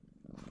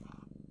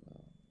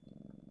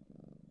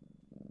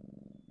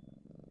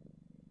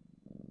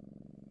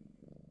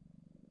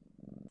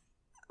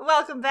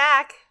Welcome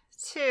back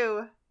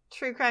to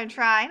True Crime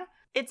Trine.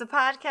 It's a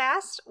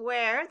podcast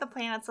where the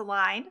planets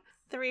align.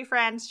 Three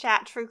friends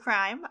chat true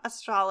crime,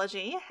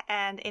 astrology,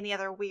 and any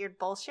other weird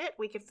bullshit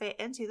we could fit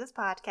into this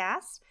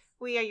podcast.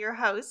 We are your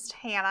hosts,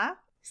 Hannah,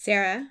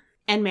 Sarah,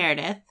 and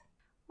Meredith.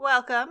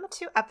 Welcome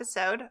to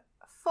episode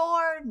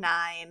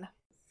 49.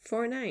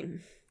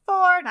 49.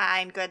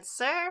 49, good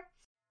sir.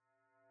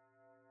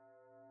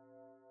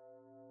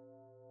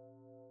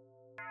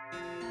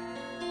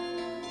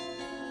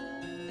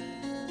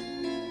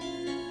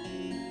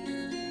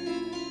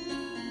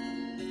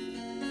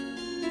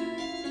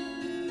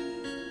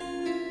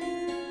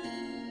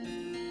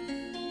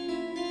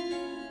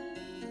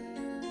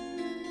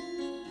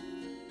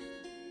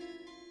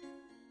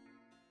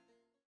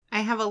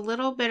 I have a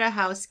little bit of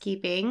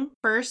housekeeping.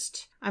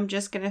 First, I'm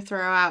just going to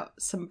throw out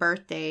some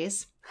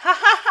birthdays.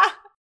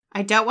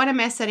 I don't want to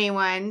miss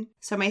anyone.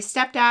 So my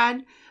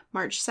stepdad,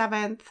 March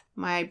 7th.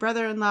 My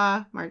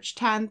brother-in-law, March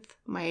 10th.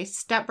 My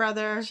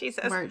stepbrother,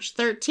 March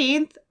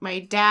 13th. My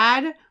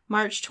dad,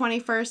 March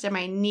 21st. And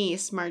my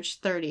niece, March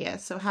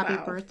 30th. So happy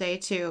birthday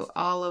to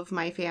all of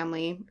my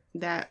family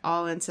that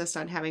all insist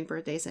on having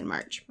birthdays in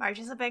March. March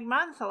is a big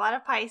month. A lot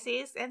of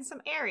Pisces and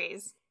some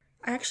Aries.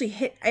 I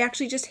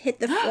actually just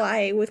hit the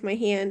fly with my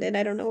hand and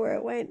I don't know where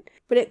it went.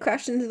 But it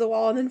crashed into the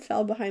wall and then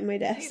fell behind my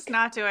desk. He's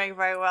not doing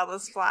very well,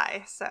 this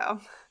fly, so.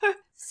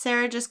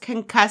 Sarah just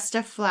concussed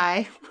a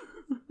fly.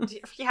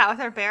 Yeah, with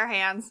her bare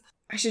hands.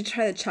 I should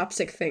try the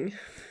chopstick thing.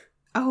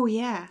 Oh,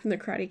 yeah. From the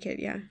Karate Kid,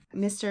 yeah.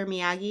 Mr.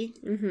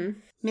 Miyagi?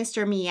 Mm-hmm.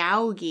 Mr.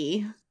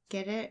 Miyagi.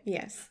 Get it?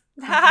 Yes.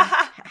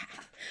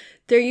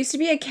 There used to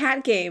be a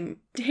cat game.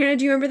 Hannah,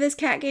 do you remember this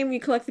cat game? You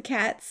collect the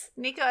cats.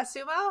 Nico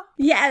Asumo?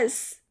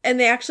 Yes. And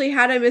they actually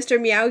had a Mr.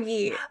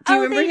 Miyagi. Do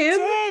you remember him?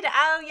 Did.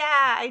 Oh,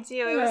 yeah, I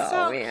do. It was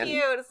so man.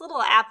 cute. It's a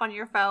little app on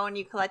your phone.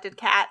 You collected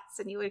cats,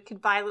 and you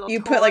could buy little toys.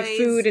 You put, like,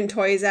 food and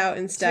toys out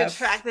and stuff. To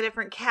track the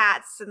different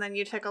cats, and then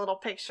you took a little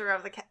picture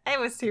of the cat. It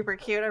was super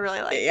cute. I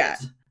really liked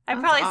it. I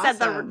probably said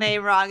the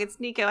name wrong. It's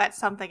Nico at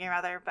something or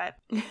other, but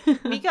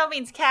Nico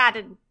means cat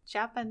in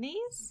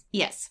Japanese?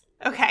 Yes.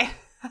 Okay.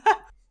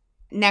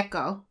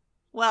 Neko.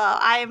 Well,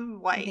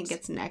 I'm white. I think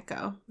it's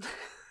Neko.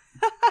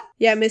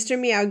 Yeah, Mr.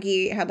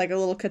 Miyagi had like a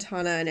little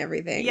katana and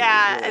everything.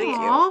 Yeah, and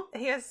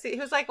he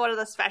was like one of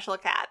the special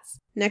cats.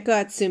 Neko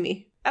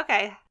Atsumi.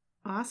 Okay.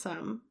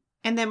 Awesome.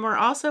 And then we're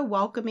also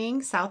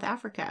welcoming South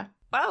Africa.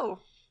 Whoa.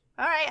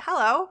 All right,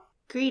 hello.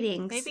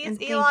 Greetings. Maybe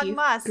it's Elon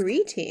Musk.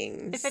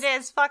 Greetings. If it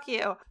is, fuck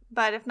you.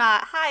 But if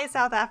not, hi,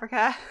 South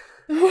Africa.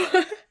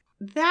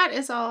 That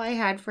is all I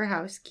had for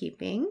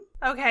housekeeping.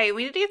 Okay,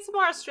 we need to get some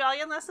more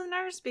Australian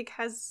listeners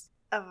because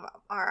of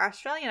our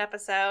Australian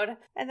episode.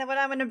 And then what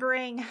I'm going to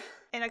bring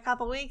in a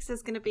couple weeks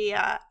is going to be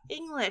a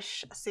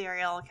English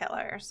serial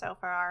killer. So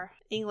for our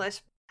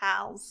English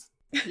pals.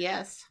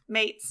 Yes.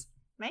 Mates?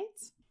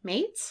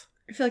 Mates?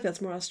 I feel like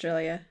that's more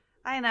Australia.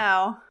 I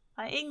know.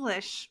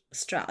 English.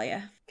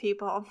 Australia.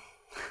 People.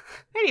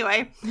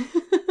 Anyway.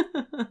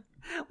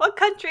 What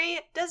country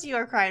does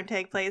your crime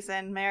take place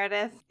in,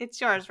 Meredith? It's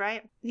yours,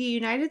 right? The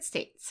United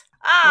States.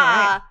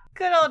 Ah,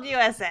 good old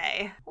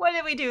USA. What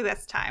did we do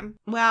this time?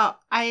 Well,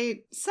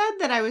 I said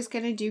that I was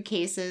going to do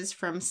cases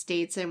from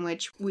states in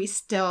which we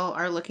still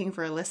are looking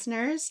for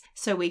listeners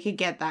so we could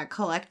get that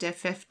collective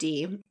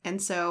 50.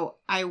 And so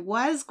I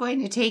was going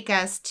to take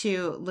us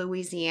to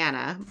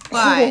Louisiana,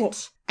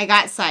 but I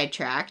got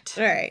sidetracked.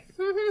 All right.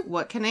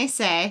 What can I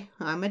say?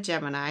 I'm a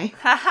Gemini.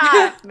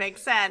 Haha,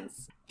 makes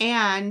sense.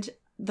 And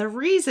the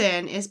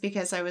reason is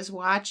because I was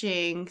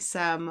watching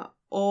some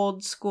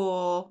old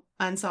school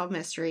unsolved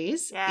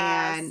mysteries.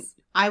 Yes. And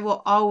I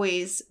will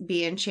always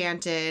be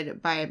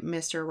enchanted by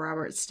Mr.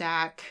 Robert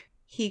Stack.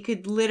 He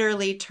could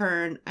literally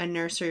turn a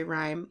nursery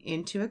rhyme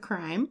into a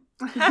crime.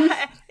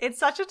 It's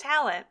such a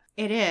talent.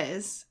 It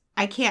is.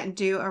 I can't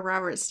do a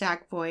Robert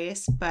Stack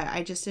voice, but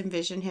I just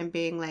envision him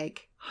being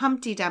like,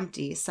 Humpty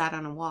Dumpty sat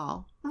on a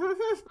wall.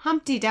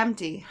 Humpty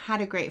Dumpty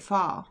had a great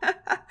fall.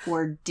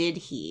 Or did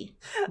he?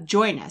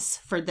 Join us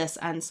for this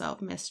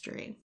unsolved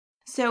mystery.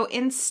 So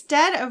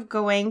instead of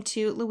going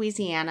to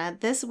Louisiana,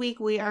 this week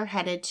we are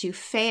headed to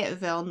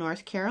Fayetteville,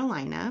 North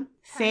Carolina.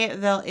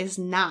 Fayetteville is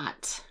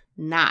not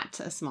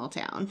a small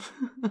town.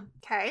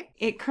 Okay.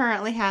 It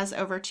currently has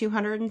over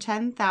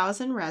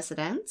 210,000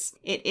 residents.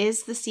 It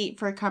is the seat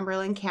for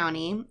Cumberland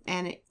County,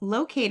 and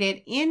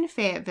located in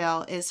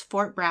Fayetteville is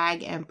Fort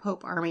Bragg and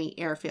Pope Army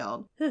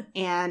Airfield.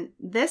 And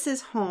this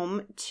is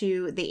home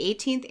to the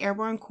 18th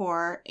Airborne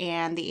Corps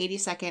and the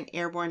 82nd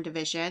Airborne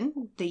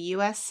Division, the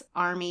U.S.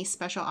 Army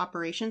Special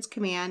Operations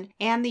Command,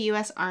 and the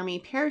U.S. Army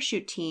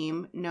Parachute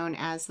Team known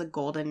as the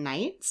Golden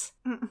Knights.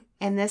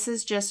 And this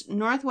is just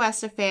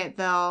northwest of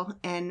Fayetteville,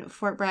 and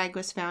Fort Bragg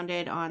was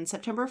founded on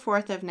September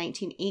 4th of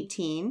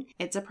 1918.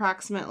 It's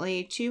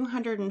approximately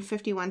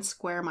 251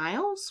 square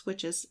miles,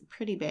 which is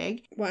pretty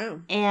big.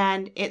 Wow.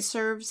 And it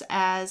serves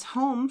as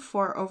home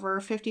for over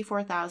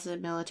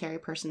 54,000 military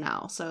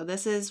personnel. So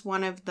this is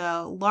one of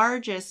the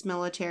largest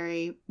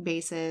military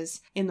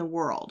bases in the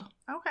world.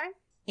 Okay.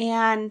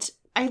 And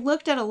I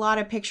looked at a lot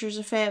of pictures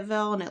of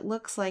Fayetteville, and it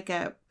looks like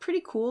a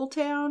pretty cool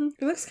town.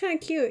 It looks kind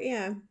of cute,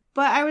 yeah.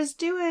 But I was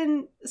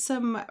doing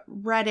some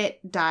Reddit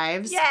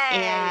dives, Yay!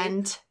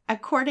 and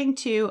according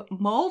to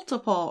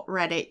multiple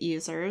Reddit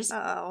users,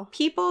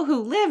 people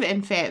who live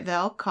in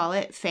Fayetteville call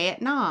it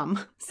Vietnam.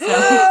 So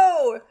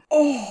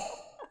Oh!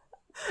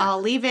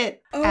 I'll leave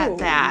it at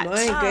that.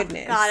 My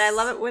goodness. God, I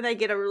love it when they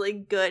get a really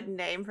good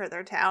name for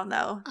their town,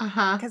 though.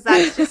 Uh-huh. Because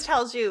that just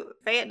tells you,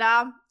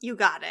 Vietnam, you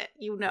got it.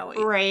 You know it.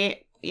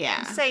 Right,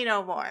 yeah. Say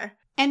no more.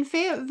 And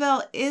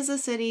Fayetteville is a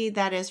city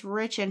that is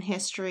rich in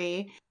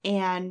history,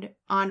 and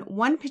on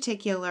one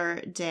particular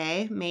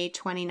day, May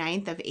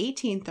 29th of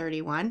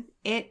 1831,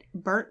 it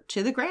burnt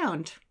to the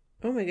ground.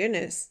 Oh my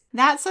goodness.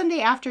 That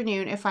Sunday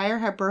afternoon, a fire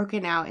had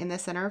broken out in the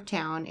center of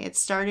town. It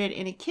started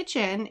in a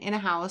kitchen in a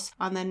house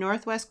on the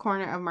northwest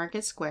corner of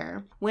Market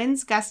Square.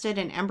 Winds gusted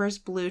and embers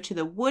blew to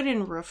the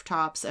wooden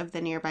rooftops of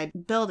the nearby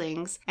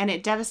buildings, and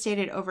it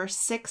devastated over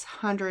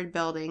 600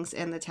 buildings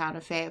in the town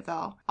of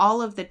Fayetteville.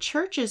 All of the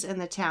churches in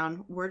the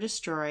town were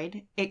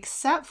destroyed,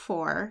 except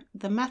for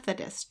the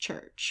Methodist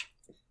Church.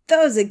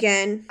 Those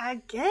again.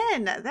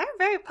 Again, they're a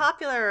very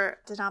popular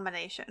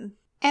denomination.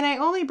 And I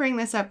only bring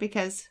this up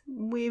because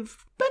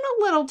we've been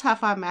a little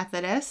tough on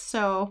Methodists,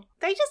 so...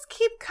 They just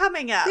keep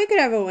coming up. They could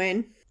have a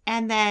win.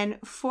 And then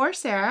for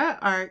Sarah,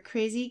 our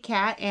crazy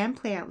cat and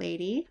plant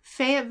lady,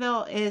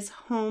 Fayetteville is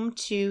home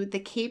to the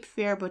Cape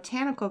Fear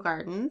Botanical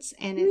Gardens,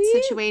 and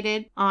it's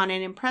situated on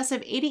an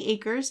impressive 80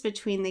 acres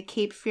between the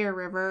Cape Fear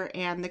River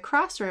and the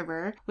Cross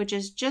River, which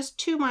is just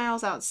 2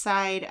 miles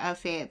outside of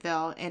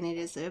Fayetteville, and it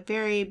is a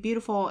very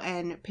beautiful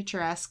and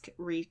picturesque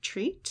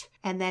retreat.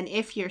 And then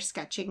if you're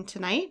sketching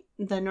tonight,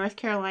 the North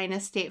Carolina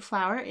state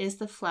flower is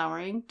the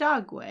flowering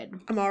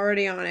dogwood. I'm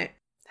already on it.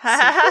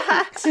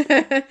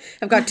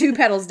 I've got 2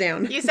 petals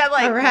down. You said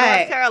like All right.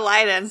 North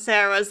Carolina, and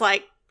Sarah was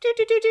like,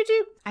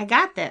 do. I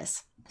got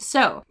this.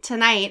 So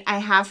tonight I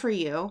have for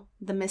you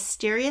the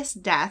mysterious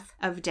death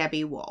of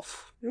Debbie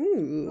Wolfe.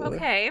 Ooh.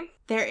 Okay.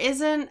 There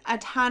isn't a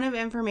ton of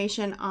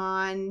information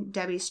on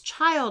Debbie's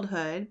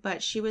childhood,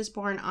 but she was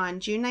born on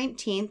June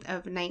 19th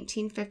of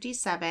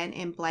 1957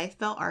 in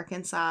Blytheville,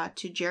 Arkansas,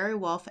 to Jerry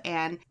Wolfe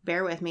and,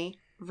 bear with me,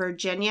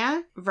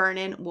 Virginia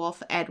Vernon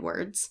Wolfe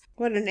Edwards.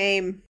 What a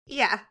name.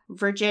 Yeah.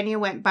 Virginia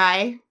went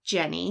by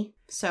Jenny.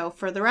 So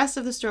for the rest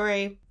of the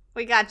story,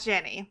 We got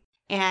Jenny.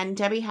 and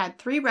Debbie had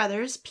 3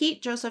 brothers,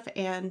 Pete, Joseph,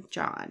 and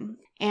John.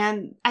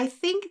 And I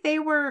think they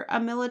were a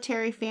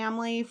military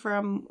family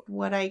from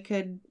what I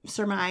could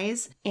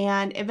surmise.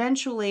 And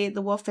eventually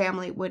the Wolfe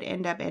family would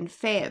end up in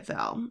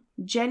Fayetteville.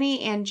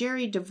 Jenny and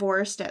Jerry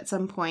divorced at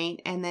some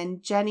point, and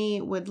then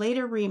Jenny would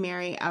later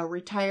remarry a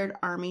retired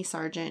Army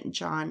Sergeant,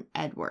 John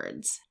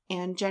Edwards.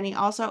 And Jenny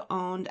also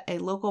owned a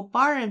local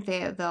bar in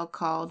Fayetteville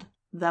called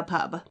The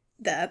Pub.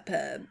 The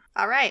Pub.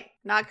 All right.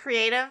 Not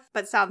creative,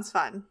 but sounds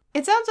fun.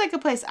 It sounds like a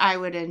place I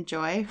would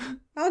enjoy.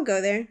 I'll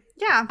go there.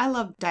 Yeah. I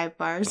love dive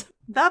bars.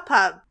 The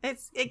Pub.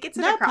 It gets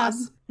it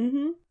across.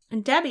 Mm-hmm.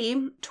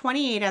 Debbie,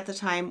 28 at the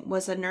time,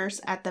 was a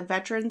nurse at the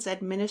Veterans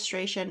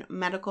Administration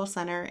Medical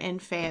Center in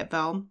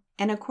Fayetteville.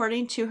 And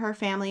according to her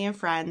family and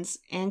friends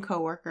and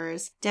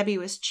coworkers, Debbie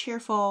was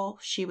cheerful,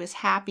 she was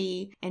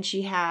happy, and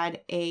she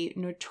had a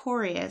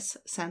notorious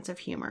sense of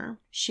humor.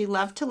 She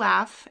loved to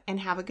laugh and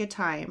have a good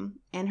time,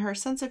 and her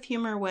sense of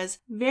humor was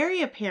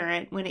very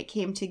apparent when it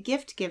came to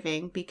gift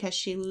giving because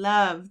she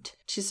loved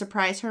to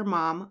surprise her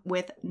mom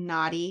with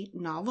naughty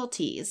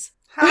novelties.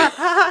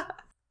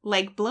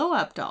 Like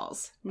blow-up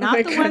dolls. Not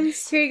the God.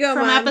 ones Here you go,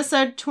 from Mom.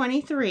 episode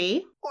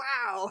 23.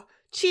 Wow.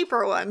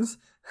 Cheaper ones.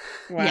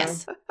 Wow.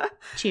 Yes,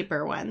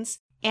 cheaper ones.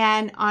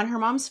 And on her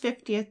mom's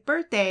 50th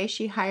birthday,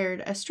 she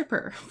hired a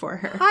stripper for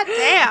her. Hot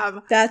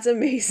damn. That's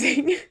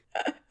amazing.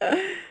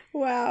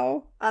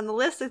 Wow. On the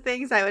list of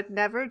things I would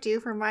never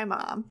do for my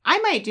mom. I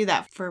might do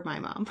that for my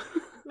mom.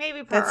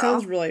 Maybe Pearl. That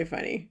sounds really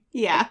funny.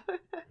 Yeah.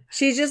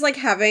 She's just like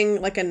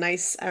having like a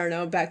nice, I don't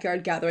know,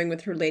 backyard gathering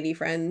with her lady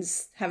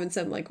friends, having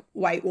some like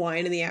white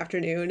wine in the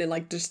afternoon, and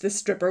like just this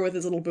stripper with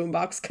his little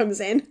boombox comes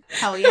in.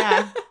 Hell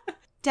yeah.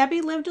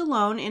 Debbie lived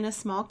alone in a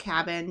small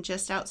cabin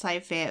just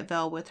outside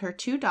Fayetteville with her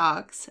 2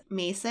 dogs,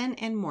 Mason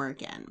and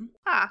Morgan.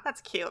 Ah,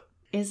 that's cute.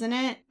 Isn't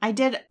it? I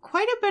did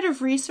quite a bit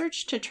of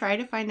research to try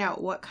to find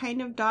out what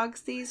kind of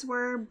dogs these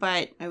were,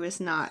 but I was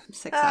not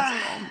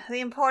successful. The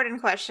important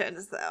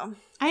questions, though.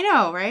 I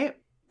know, right?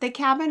 The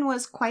cabin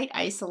was quite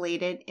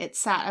isolated. It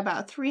sat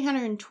about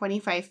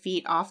 325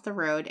 feet off the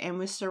road and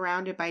was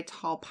surrounded by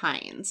tall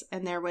pines,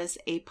 and there was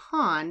a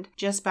pond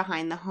just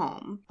behind the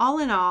home. All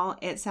in all,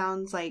 it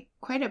sounds like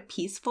quite a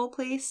peaceful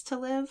place to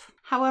live.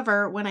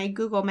 However, when I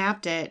Google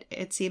mapped it,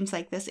 it seems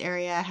like this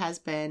area has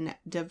been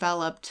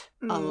developed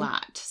a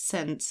lot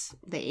since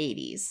the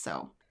 80s,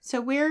 So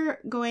we're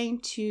going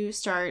to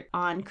start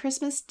on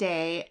Christmas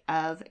Day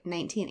of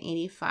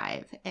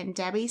 1985, and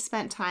Debbie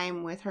spent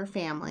time with her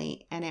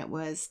family, and it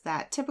was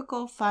that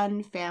typical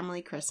fun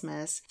family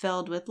Christmas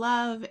filled with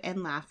love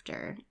and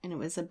laughter, and it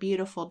was a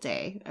beautiful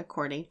day,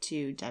 according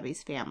to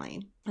Debbie's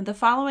family. The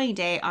following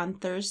day, on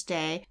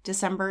Thursday,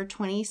 December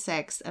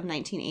 26th of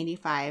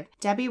 1985,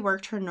 Debbie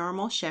worked her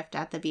normal shift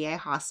at the VA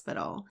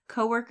hospital.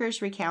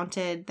 Coworkers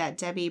recounted that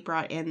Debbie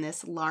brought in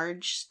this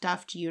large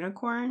stuffed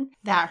unicorn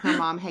that her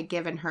mom had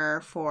given her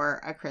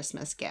for a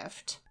Christmas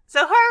gift.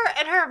 So her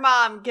and her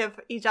mom give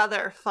each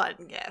other fun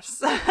gifts.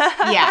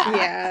 Yeah.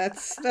 Yeah,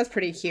 that's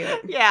pretty cute.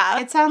 Yeah.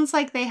 It sounds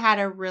like they had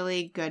a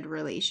really good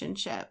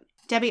relationship.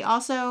 Debbie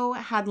also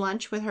had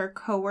lunch with her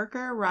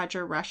coworker,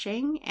 Roger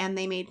Rushing, and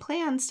they made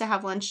plans to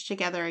have lunch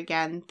together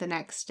again the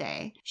next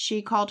day.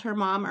 She called her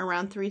mom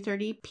around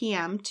 3:30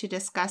 p.m. to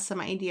discuss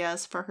some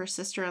ideas for her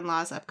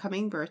sister-in-law's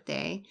upcoming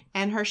birthday,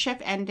 and her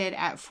shift ended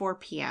at 4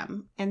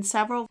 p.m., and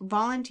several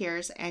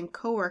volunteers and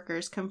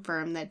coworkers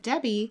confirmed that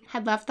Debbie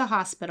had left the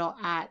hospital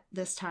at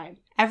this time.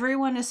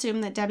 Everyone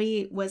assumed that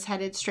Debbie was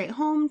headed straight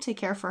home to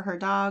care for her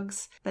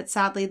dogs, but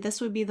sadly,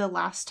 this would be the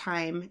last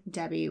time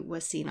Debbie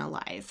was seen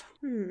alive.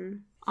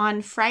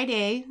 On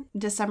Friday,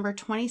 December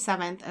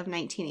 27th of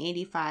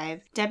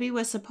 1985, Debbie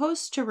was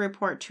supposed to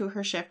report to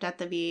her shift at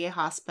the VA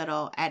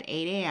hospital at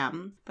 8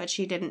 a.m., but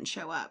she didn't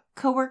show up.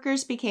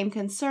 Coworkers became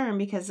concerned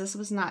because this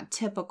was not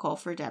typical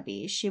for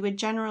Debbie. She would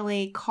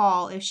generally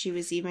call if she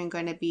was even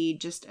going to be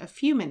just a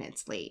few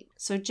minutes late.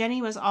 So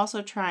Jenny was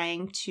also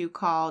trying to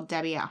call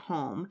Debbie at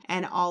home,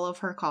 and all of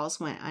her calls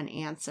went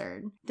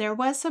unanswered. There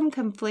was some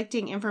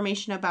conflicting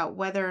information about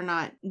whether or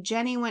not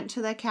Jenny went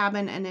to the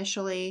cabin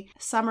initially.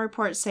 Some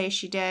reports say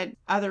she did.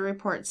 Other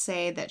reports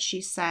say that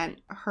she sent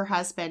her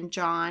husband,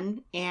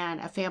 John, and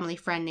a family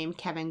friend named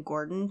Kevin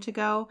Gordon to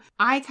go.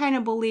 I kind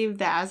of believe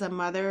that as a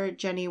mother,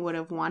 Jenny would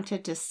have wanted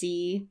to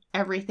see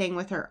everything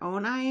with her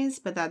own eyes,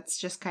 but that's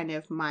just kind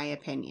of my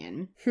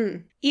opinion.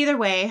 Either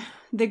way,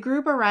 the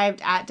group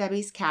arrived at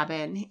Debbie's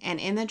cabin, and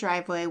in the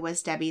driveway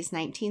was Debbie's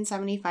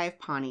 1975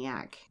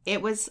 Pontiac.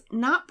 It was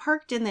not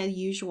parked in the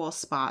usual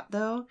spot,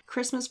 though.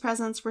 Christmas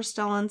presents were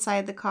still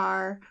inside the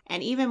car,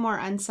 and even more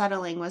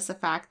unsettling was the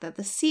fact that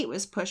the seat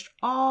was pushed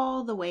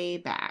all the way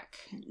back.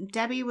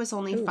 Debbie was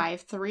only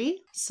 5'3",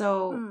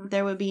 so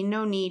there would be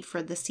no need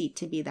for the seat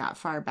to be that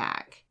far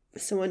back.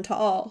 Someone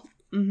tall.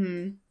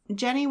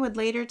 Jenny would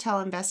later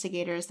tell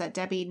investigators that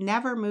Debbie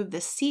never moved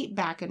the seat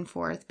back and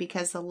forth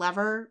because the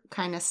lever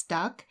kind of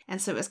stuck, and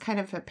so it was kind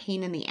of a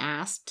pain in the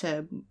ass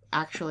to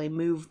actually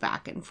move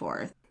back and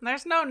forth.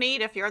 There's no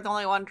need if you're the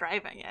only one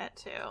driving it,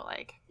 too.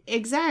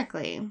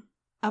 Exactly.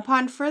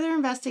 Upon further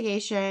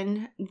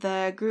investigation,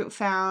 the group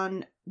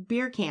found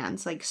beer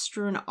cans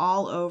strewn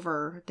all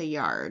over the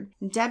yard.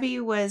 Debbie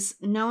was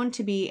known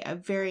to be a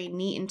very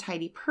neat and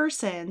tidy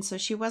person, so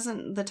she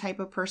wasn't the type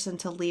of person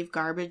to leave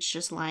garbage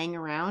just lying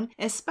around,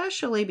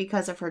 especially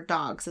because of her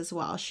dogs as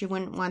well. She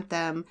wouldn't want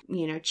them,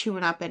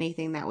 chewing up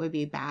anything that would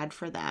be bad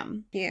for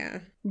them. Yeah.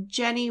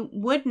 Jenny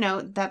would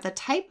note that the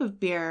type of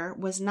beer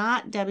was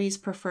not Debbie's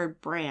preferred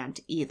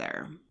brand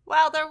either.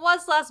 Well, there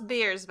was less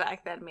beers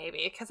back then,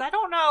 maybe, because I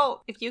don't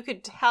know if you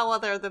could tell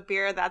whether the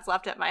beer that's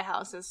left at my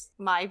house is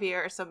my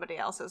beer or somebody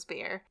else's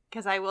beer,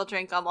 because I will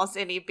drink almost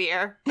any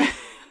beer.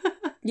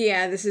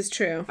 Yeah, this is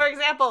true. For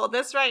example,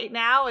 this right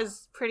now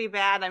is pretty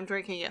bad. I'm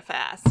drinking it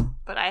fast,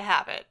 but I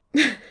have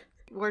it.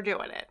 We're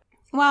doing it.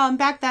 Well, and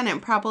back then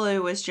it probably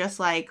was just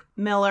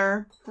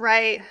Miller,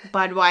 right?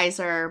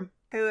 Budweiser,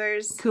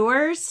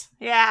 Coors?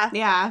 Yeah.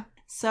 Yeah.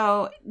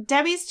 So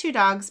Debbie's two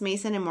dogs,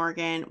 Mason and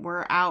Morgan,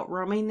 were out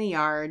roaming the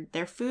yard.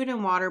 Their food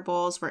and water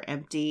bowls were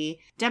empty.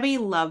 Debbie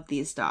loved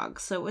these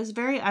dogs, so it was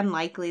very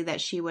unlikely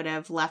that she would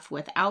have left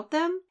without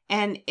them.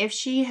 And if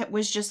she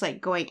was just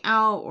going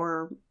out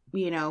or,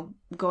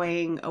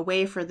 going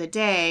away for the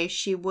day,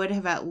 she would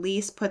have at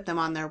least put them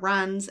on their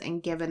runs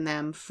and given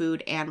them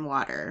food and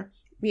water.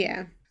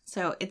 Yeah.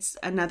 So it's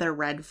another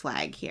red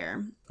flag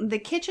here. The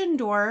kitchen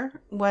door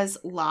was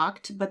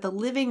locked, but the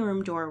living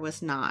room door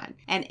was not.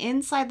 And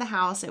inside the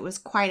house, it was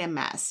quite a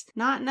mess.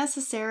 Not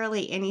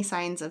necessarily any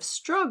signs of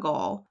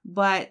struggle,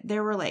 but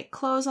there were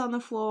clothes on the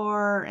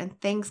floor and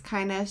things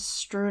kind of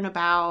strewn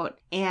about.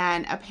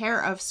 And a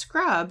pair of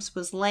scrubs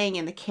was laying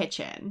in the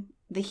kitchen.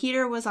 The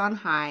heater was on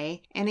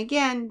high, and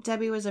again,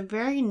 Debbie was a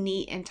very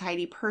neat and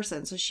tidy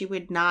person, so she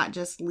would not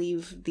just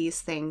leave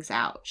these things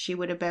out. She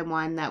would have been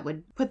one that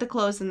would put the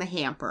clothes in the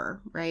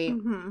hamper, right?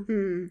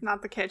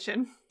 Not the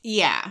kitchen.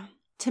 Yeah.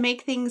 To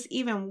make things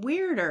even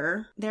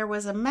weirder, there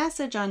was a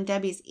message on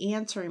Debbie's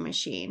answering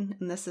machine,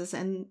 and this is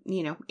in,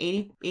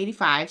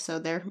 85,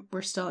 so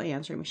we're still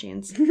answering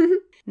machines.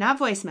 Not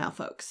voicemail,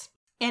 folks.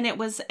 And it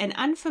was an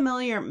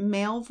unfamiliar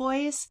male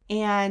voice,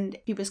 and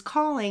he was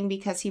calling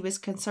because he was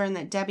concerned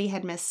that Debbie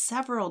had missed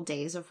several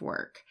days of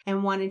work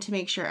and wanted to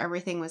make sure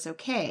everything was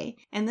okay.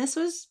 And this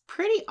was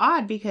pretty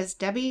odd because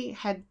Debbie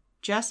had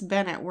just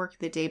been at work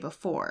the day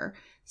before.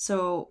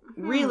 So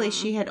really,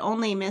 she had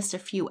only missed a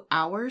few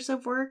hours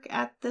of work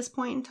at this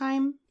point in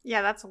time.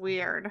 Yeah, that's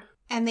weird.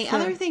 And the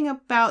other thing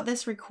about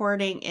this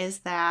recording is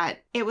that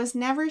it was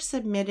never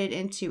submitted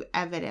into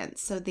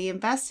evidence. So the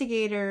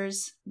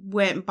investigators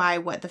went by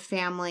what the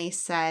family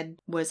said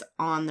was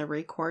on the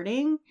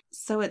recording.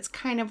 So it's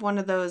kind of one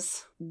of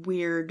those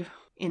weird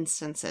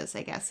instances,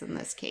 I guess, in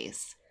this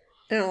case.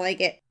 I don't like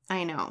it.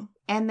 I know.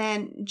 And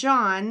then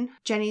John,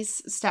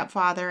 Jenny's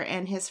stepfather,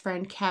 and his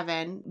friend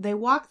Kevin, they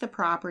walked the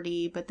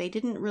property, but they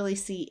didn't really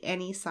see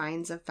any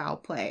signs of foul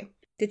play.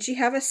 Did she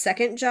have a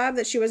second job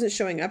that she wasn't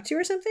showing up to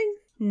or something?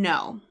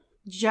 No,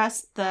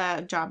 just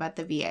the job at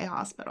the VA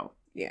hospital.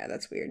 Yeah,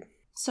 that's weird.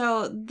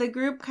 So the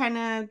group kind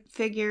of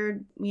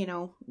figured, we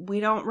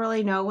don't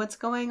really know what's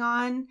going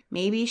on.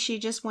 Maybe she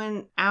just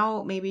went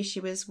out. Maybe she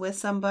was with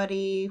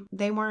somebody.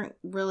 They weren't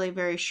really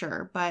very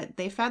sure, but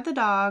they fed the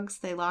dogs,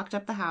 they locked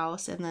up the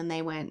house, and then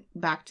they went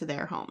back to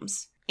their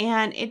homes.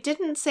 And it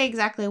didn't say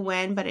exactly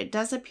when, but it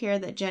does appear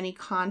that Jenny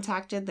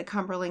contacted the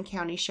Cumberland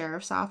County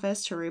Sheriff's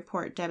Office to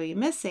report Debbie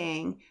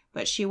missing,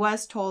 but she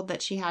was told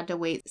that she had to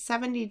wait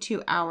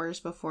 72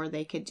 hours before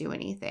they could do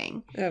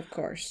anything. Of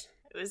course.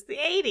 It was the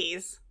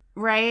 80s.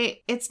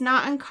 Right? It's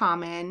not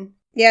uncommon.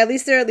 Yeah, at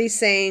least they're at least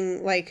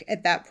saying, like,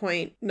 at that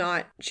point,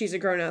 not she's a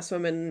grown-ass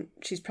woman,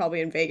 she's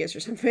probably in Vegas or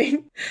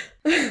something.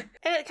 And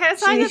it kind of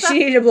sounds she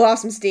needed to blow off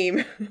some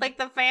steam. Like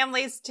the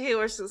families, too,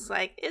 are just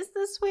like, is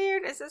this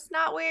weird? Is this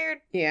not weird?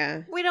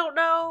 Yeah. We don't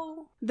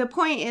know. The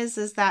point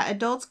is that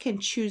adults can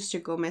choose to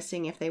go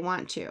missing if they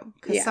want to.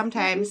 Because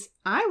sometimes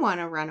I want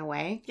to run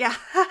away. Yeah.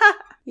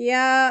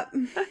 Yeah.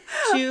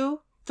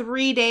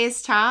 2-3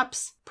 days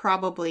tops,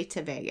 probably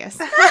to Vegas.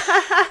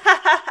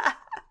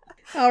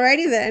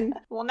 Alrighty then.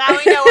 Well, now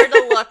we know where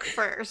to look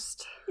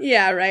first.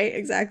 Yeah, right?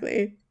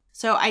 Exactly.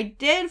 So I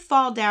did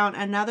fall down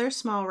another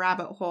small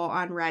rabbit hole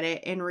on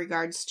Reddit in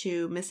regards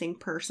to missing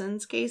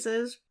persons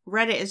cases.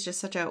 Reddit is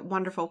just such a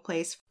wonderful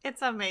place.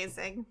 It's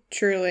amazing.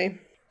 Truly.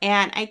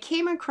 And I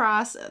came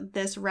across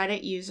this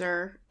Reddit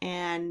user,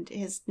 and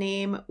his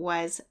name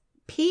was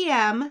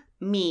PM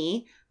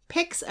Me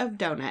Pics of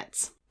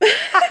Donuts.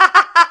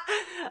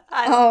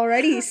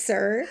 Alrighty,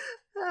 sir.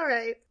 All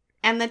right.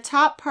 And the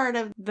top part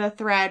of the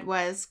thread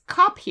was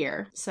cop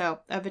here. So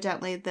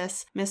evidently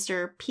this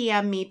Mr.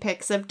 PM Me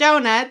Pics of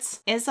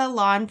Donuts is a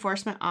law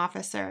enforcement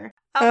officer.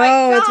 Oh, my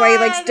God. That's why he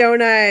likes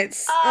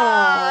donuts.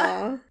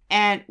 Aww.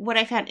 And what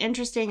I found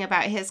interesting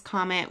about his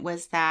comment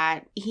was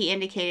that he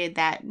indicated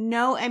that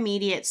no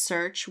immediate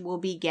search will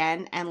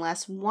begin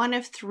unless one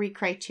of 3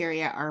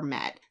 criteria are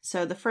met.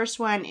 So the first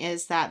one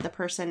is that the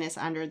person is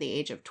under the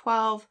age of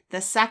 12.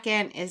 The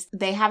second is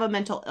they have a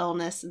mental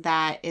illness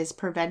that is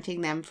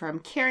preventing them from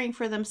caring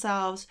for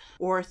themselves.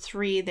 Or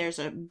 3, there's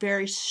a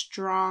very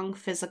strong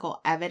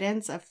physical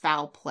evidence of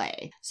foul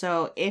play.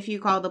 So if you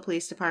call the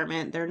police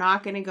department, they're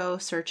not going to go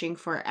searching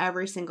for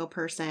every single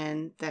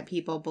person that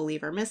people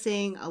believe are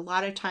missing. A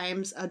lot of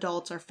times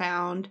adults are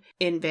found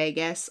in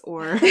Vegas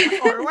or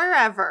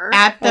wherever.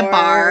 At the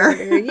bar.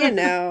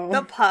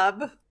 The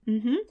pub.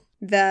 Mm-hmm.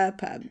 The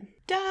pub.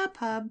 The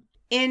pub.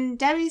 In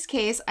Debbie's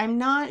case, I'm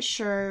not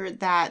sure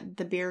that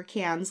the beer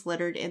cans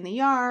littered in the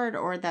yard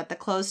or that the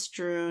clothes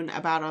strewn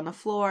about on the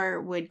floor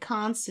would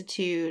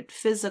constitute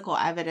physical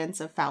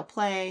evidence of foul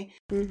play.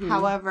 Mm-hmm.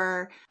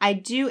 However, I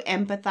do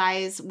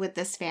empathize with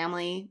this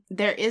family.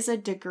 There is a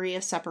degree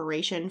of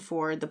separation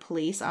for the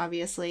police,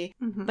 obviously,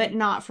 but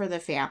not for the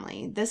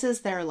family. This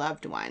is their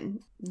loved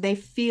one. They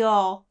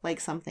feel like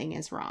something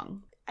is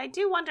wrong. I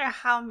do wonder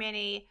how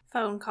many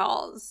phone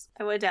calls.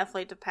 It would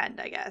definitely depend,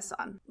 I guess,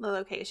 on the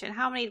location.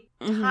 How many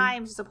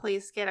times does the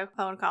police get a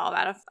phone call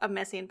about a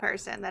missing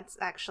person that's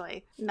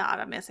actually not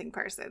a missing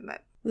person?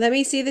 Let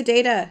me see the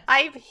data.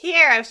 I'm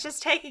here. I was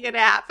just taking a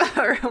nap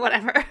or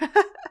whatever.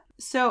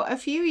 So a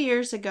few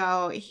years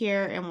ago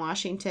here in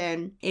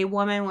Washington, a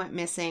woman went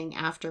missing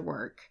after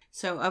work.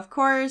 So, of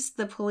course,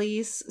 the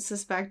police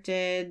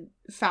suspected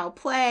foul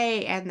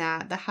play and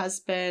that the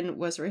husband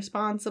was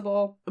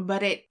responsible,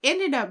 but it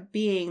ended up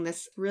being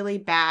this really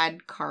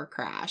bad car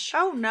crash.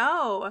 Oh,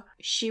 no.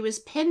 She was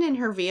pinned in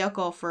her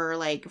vehicle for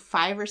like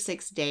 5 or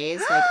 6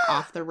 days, like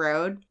off the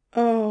road.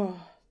 Oh.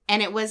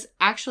 And it was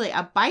actually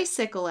a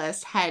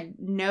bicyclist had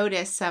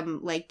noticed some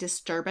like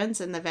disturbance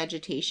in the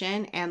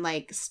vegetation and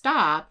like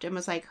stopped and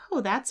was like,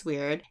 oh, that's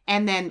weird.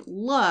 And then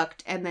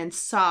looked and then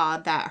saw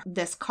that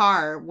this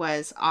car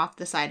was off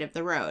the side of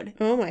the road.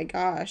 Oh my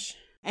gosh.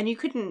 And you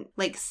couldn't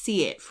like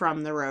see it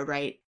from the road,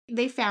 right?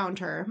 They found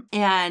her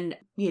and,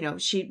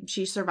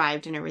 she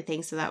survived and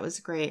everything. So that was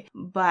great.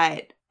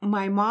 But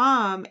my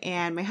mom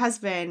and my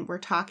husband were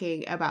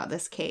talking about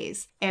this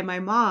case. And my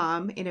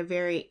mom, in a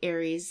very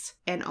Aries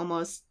and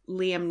almost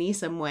Liam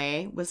Neeson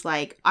way, was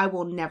like, I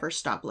will never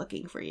stop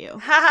looking for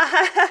you.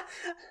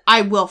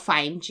 I will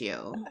find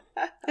you.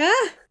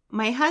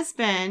 My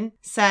husband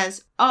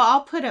says, oh,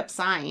 I'll put up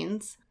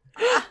signs.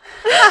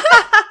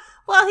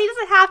 Well, he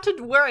doesn't have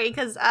to worry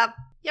because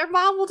your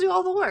mom will do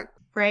all the work.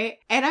 Right?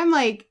 And I'm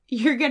like,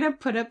 you're going to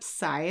put up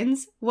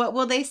signs? What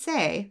will they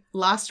say?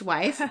 Lost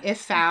wife,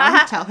 if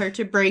found, tell her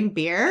to bring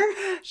beer?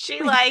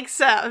 She likes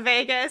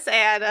Vegas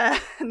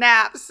and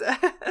naps.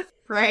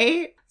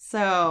 Right?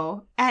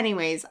 So,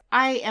 anyways,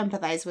 I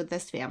empathize with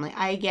this family.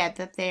 I get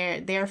that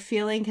they're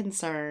feeling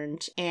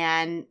concerned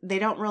and they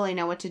don't really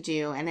know what to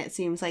do. And it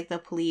seems like the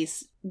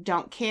police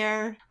don't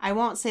care. I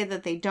won't say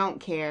that they don't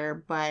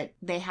care, but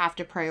they have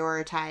to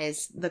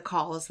prioritize the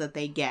calls that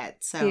they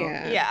get. So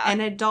Yeah.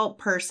 an adult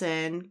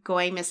person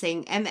going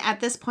missing, and at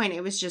this point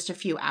it was just a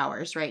few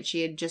hours, right?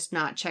 She had just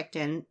not checked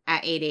in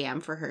at 8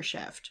 a.m. for her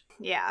shift.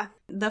 Yeah.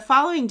 The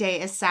following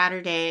day is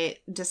Saturday,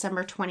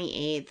 December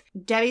 28th.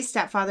 Debbie's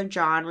stepfather,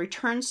 John,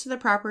 returns to the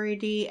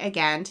property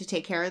again to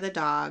take care of the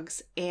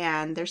dogs,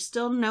 and there's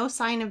still no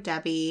sign of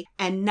Debbie,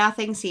 and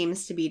nothing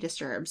seems to be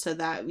disturbed. So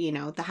that, you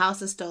know, the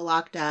house is still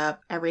locked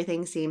up.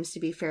 Everything seems to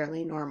be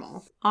fairly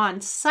normal.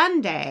 On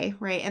Sunday,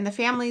 right, and the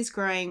family's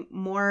growing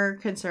more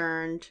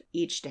concerned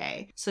each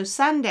day. So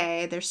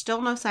Sunday, there's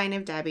still no sign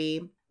of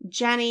Debbie.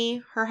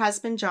 Jenny, her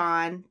husband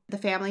John, the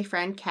family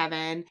friend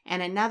Kevin,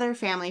 and another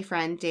family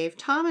friend Dave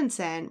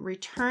Tomlinson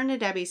returned to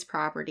Debbie's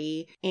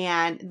property,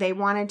 and they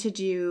wanted to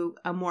do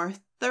a more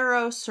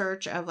thorough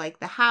search of like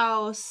the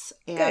house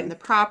and the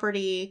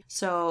property.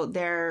 So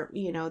they're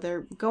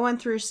going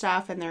through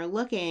stuff and they're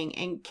looking,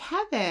 and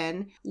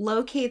Kevin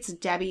locates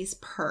Debbie's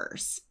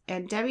purse,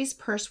 and Debbie's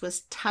purse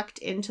was tucked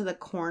into the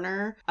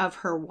corner of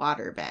her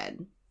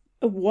waterbed.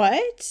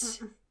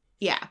 What?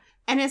 Yeah.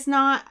 And it's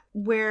not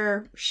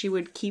where she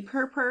would keep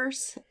her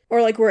purse.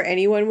 Or like where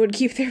anyone would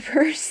keep their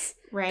purse.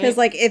 Right. Because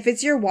like if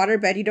it's your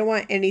waterbed, you don't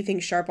want anything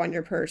sharp on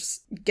your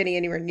purse getting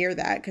anywhere near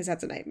that, because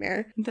that's a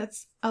nightmare.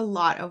 That's a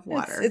lot of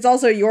water. It's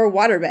also your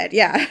waterbed,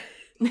 yeah.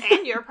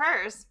 And your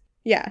purse.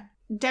 Yeah.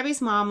 Debbie's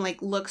mom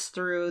like looks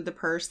through the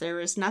purse. There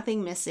was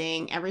nothing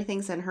missing.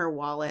 Everything's in her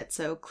wallet.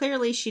 So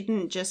clearly she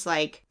didn't just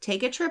like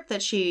take a trip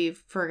that she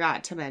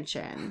forgot to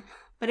mention.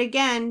 But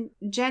again,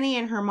 Jenny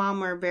and her mom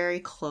were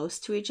very close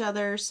to each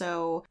other.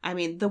 So, I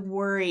mean, the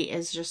worry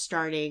is just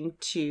starting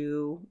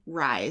to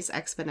rise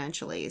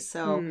exponentially.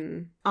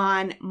 So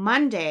on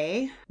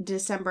Monday,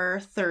 December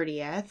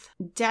 30th,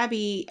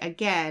 Debbie,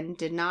 again,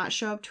 did not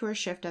show up to her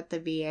shift at the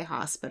VA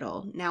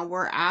hospital. Now,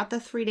 we're at the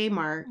 3-day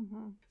mark.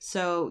 Mm-hmm.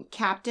 So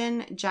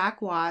Captain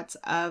Jack Watts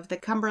of the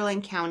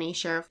Cumberland County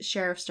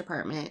Sheriff's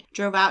Department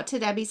drove out to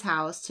Debbie's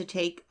house to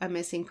take a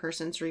missing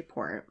persons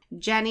report.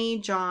 Jenny,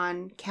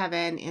 John,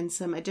 Kevin, and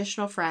some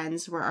additional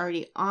friends were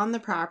already on the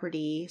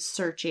property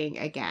searching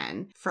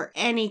again for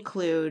any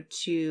clue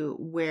to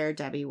where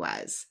Debbie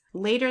was.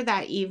 Later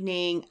that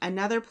evening,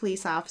 another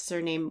police officer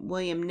named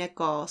William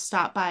Nickel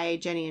stopped by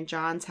Jenny and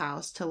John's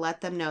house to let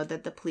them know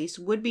that the police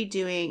would be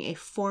doing a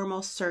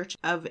formal search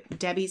of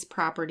Debbie's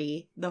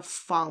property the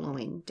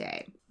following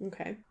day.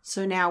 Okay.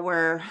 So now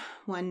we're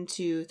 4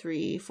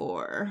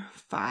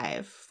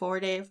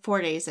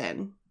 days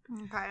in.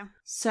 Okay.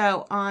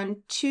 So on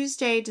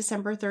Tuesday,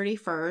 December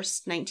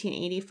 31st,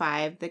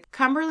 1985, the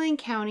Cumberland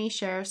County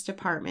Sheriff's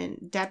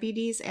Department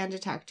deputies and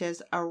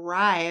detectives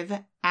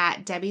arrive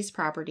at Debbie's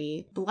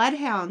property.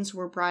 Bloodhounds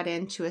were brought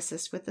in to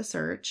assist with the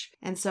search.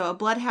 And so a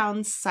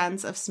bloodhound's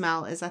sense of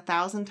smell is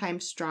 1,000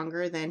 times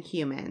stronger than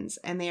humans.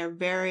 And they are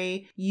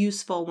very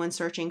useful when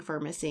searching for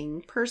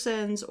missing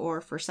persons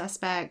or for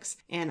suspects.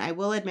 And I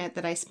will admit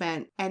that I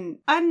spent an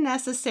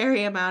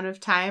unnecessary amount of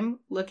time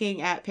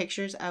looking at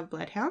pictures of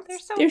bloodhounds.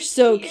 They're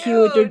so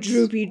cute with their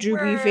droopy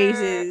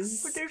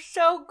faces. But they're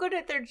so good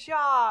at their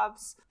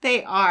jobs.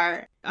 They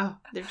are. Oh,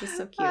 they're just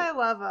so cute. I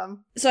love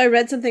them. So I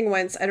read something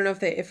once, I don't know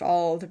if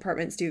all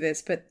departments do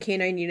this, but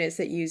canine units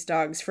that use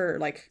dogs for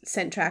like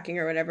scent tracking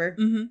or whatever,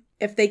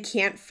 if they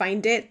can't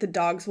find it, the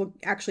dogs will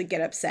actually get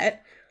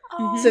upset.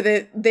 Oh. So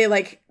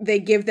that they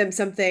give them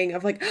something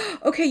of like,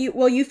 okay,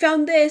 you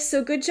found this,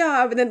 so good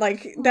job, and then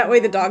like that way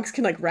the dogs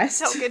can like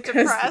rest. Don't get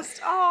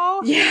depressed.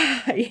 Oh,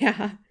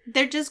 yeah.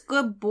 They're just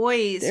good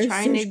boys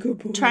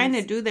trying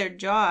to do their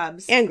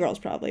jobs. And girls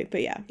probably,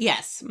 but yeah.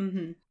 Yes.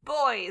 Mm-hmm.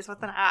 Boys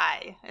with an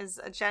I is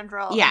a gender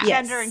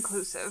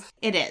inclusive.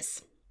 It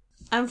is.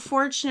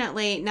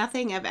 Unfortunately,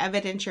 nothing of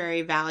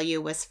evidentiary value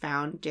was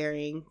found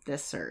during the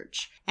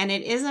search. And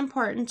it is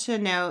important to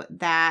note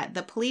that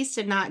the police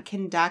did not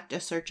conduct a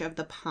search of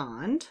the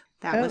pond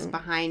that was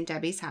behind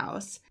Debbie's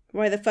house.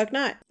 Why the fuck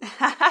not?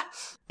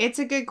 It's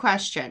a good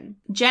question.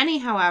 Jenny,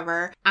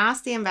 however,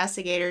 asked the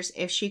investigators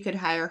if she could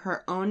hire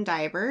her own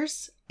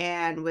divers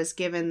and was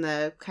given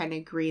the kind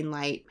of green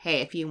light.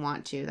 Hey, if you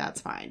want to, that's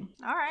fine.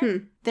 All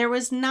right. There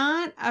was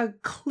not a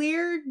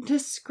clear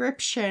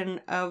description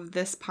of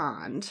this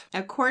pond.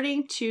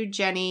 According to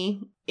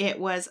Jenny, it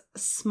was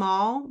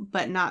small,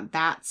 but not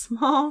that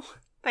small.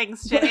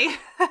 Thanks, Jenny.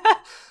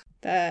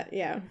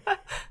 Yeah.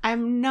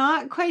 I'm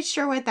not quite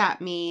sure what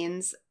that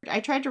means. I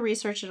tried to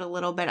research it a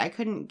little bit. I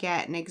couldn't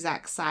get an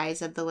exact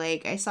size of the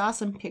lake. I saw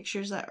some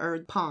pictures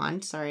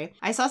pond.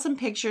 I saw some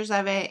pictures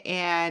of it,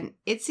 and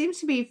it seems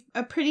to be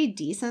a pretty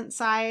decent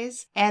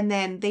size. And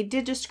then they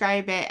did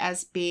describe it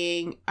as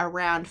being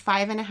around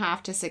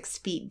 5.5 to 6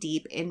 feet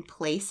deep in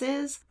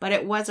places, but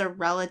it was a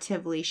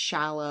relatively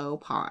shallow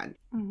pond.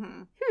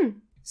 Mm-hmm.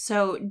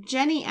 So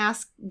Jenny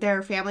asked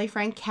their family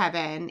friend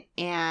Kevin,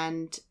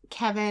 and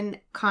Kevin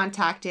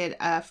contacted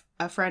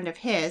a friend of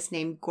his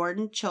named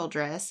Gordon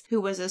Childress, who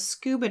was a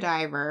scuba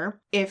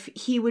diver, if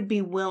he would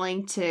be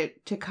willing to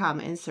come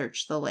and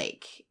search the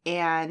lake.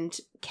 And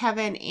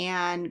Kevin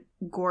and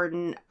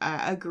Gordon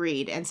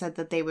agreed and said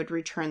that they would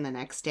return the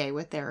next day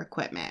with their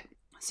equipment.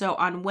 So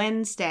on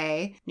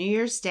Wednesday, New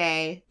Year's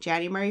Day,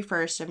 January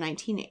 1st of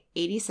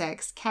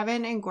 1986,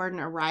 Kevin and Gordon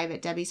arrive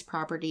at Debbie's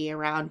property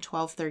around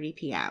 12:30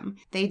 p.m.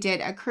 They did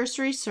a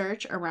cursory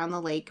search around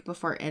the lake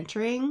before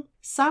entering.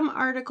 Some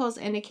articles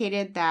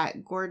indicated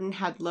that Gordon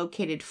had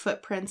located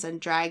footprints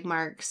and drag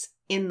marks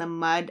in the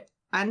mud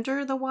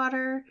under the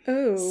water.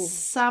 Oh.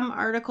 Some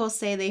articles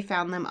say they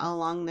found them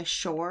along the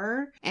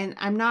shore, and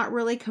I'm not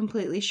really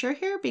completely sure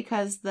here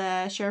because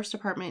the sheriff's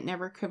department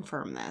never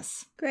confirmed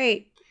this.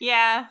 Great.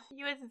 Yeah,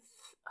 you would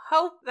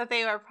hope that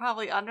they were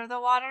probably under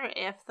the water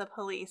if the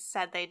police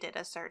said they did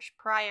a search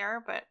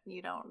prior, but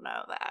you don't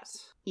know that.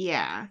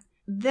 Yeah.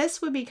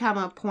 This would become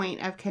a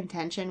point of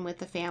contention with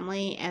the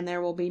family, and there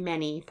will be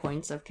many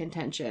points of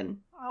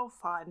contention. Oh,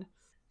 fun.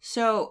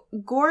 So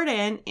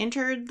Gordon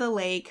entered the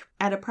lake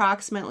at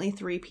approximately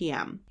 3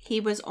 p.m.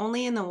 He was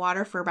only in the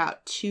water for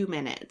about 2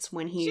 minutes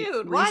when he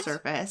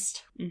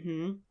resurfaced.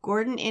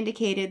 Gordon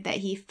indicated that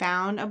he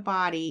found a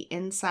body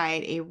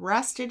inside a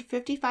rusted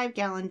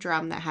 55-gallon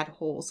drum that had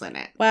holes in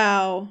it.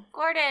 Wow.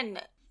 Gordon.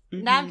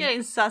 Now I'm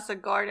getting sus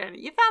of Gordon.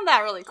 You found that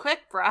really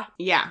quick, bruh.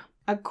 Yeah.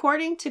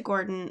 According to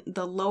Gordon,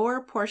 the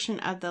lower portion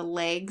of the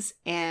legs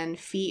and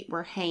feet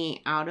were hanging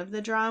out of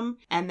the drum,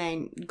 and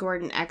then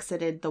Gordon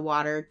exited the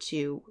water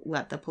to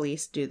let the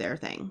police do their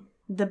thing.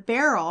 The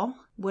barrel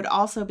would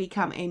also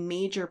become a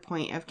major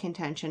point of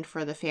contention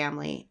for the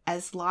family,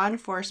 as law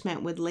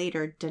enforcement would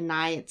later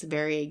deny its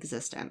very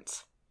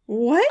existence.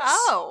 What?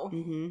 Oh.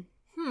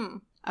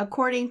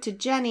 According to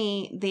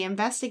Jenny, the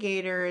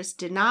investigators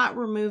did not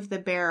remove the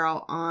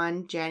barrel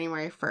on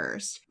January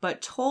 1st,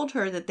 but told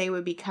her that they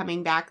would be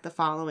coming back the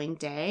following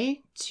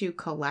day to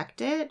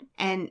collect it.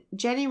 And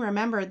Jenny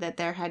remembered that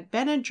there had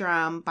been a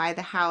drum by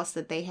the house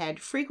that they had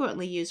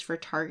frequently used for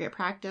target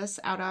practice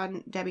out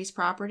on Debbie's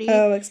property.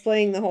 Oh,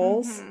 explaining the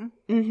holes?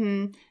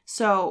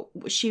 So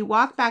she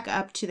walked back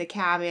up to the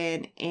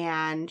cabin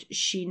and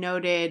she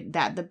noted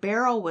that the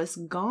barrel was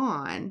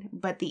gone,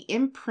 but the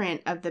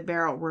imprint of the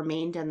barrel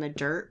remained in the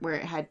dirt where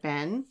it had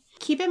been.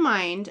 Keep in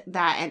mind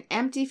that an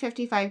empty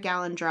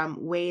 55-gallon drum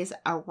weighs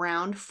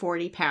around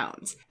 40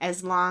 pounds,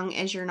 as long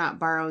as you're not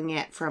borrowing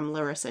it from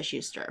Larissa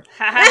Schuster.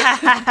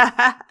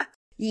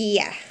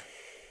 Yeah.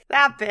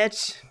 That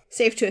bitch.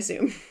 Safe to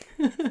assume.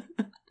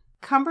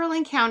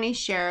 Cumberland County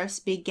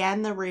sheriffs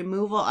began the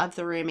removal of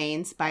the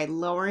remains by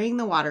lowering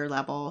the water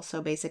level.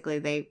 So basically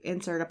they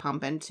insert a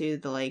pump into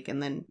the lake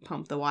and then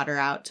pump the water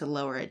out to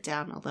lower it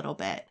down a little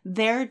bit.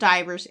 Their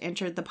divers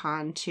entered the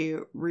pond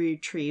to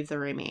retrieve the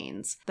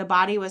remains. The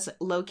body was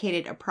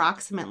located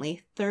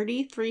approximately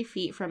 33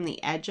 feet from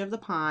the edge of the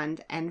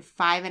pond and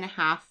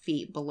 5.5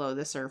 feet below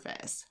the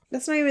surface.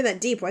 That's not even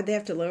that deep. Why'd they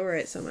have to lower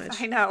it so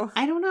much? I know.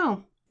 I don't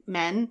know.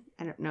 Men,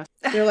 I don't know.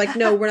 They're like,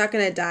 no, we're not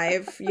going to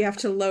dive. You have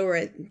to lower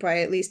it by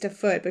at least a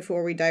foot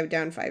before we dive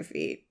down 5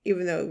 feet,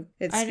 even though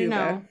it's scuba. I don't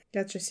know.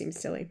 That just seems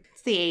silly.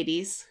 It's the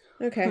 80s.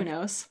 Okay. Who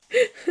knows?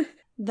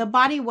 The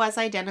body was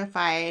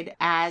identified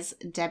as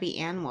Debbie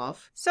Ann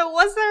Wolfe. So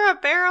was there a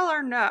barrel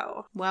or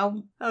no?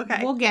 Well,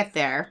 Okay. We'll get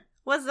there.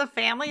 Was the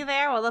family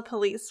there while the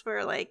police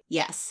were like...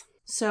 Yes.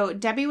 So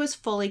Debbie was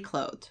fully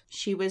clothed.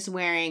 She was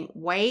wearing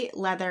white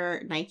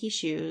leather Nike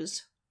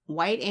shoes,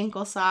 white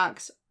ankle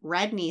socks,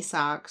 red knee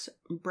socks,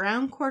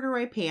 brown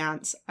corduroy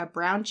pants, a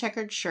brown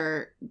checkered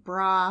shirt,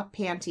 bra,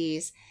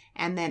 panties,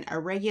 and then a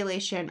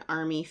regulation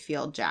Army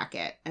field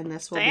jacket. And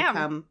this will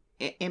become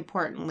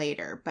important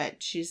later,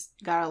 but she's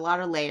got a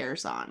lot of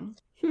layers on.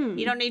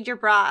 You don't need your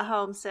bra at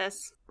home,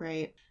 sis.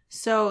 Right.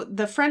 So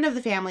the friend of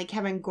the family,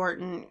 Kevin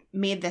Gordon,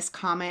 made this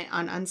comment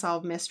on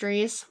Unsolved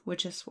Mysteries,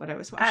 which is what I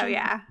was watching. Oh,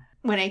 yeah.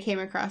 When I came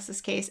across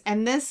this case.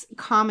 And this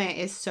comment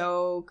is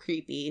so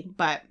creepy,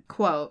 but,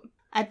 quote,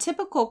 "A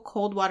typical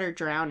cold water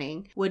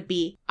drowning would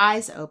be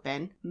eyes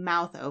open,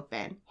 mouth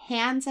open,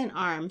 hands and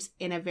arms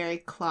in a very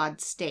clawed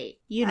state.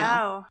 You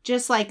know,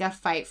 just like a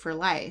fight for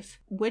life,"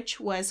 which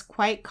was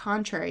quite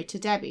contrary to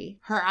Debbie.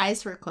 Her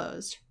eyes were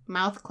closed,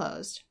 mouth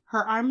closed.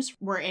 Her arms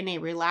were in a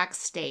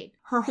relaxed state.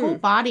 Her whole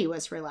body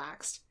was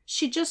relaxed.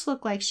 She just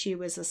looked like she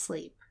was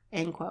asleep,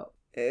 end quote.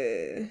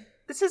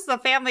 This is the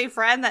family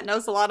friend that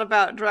knows a lot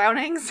about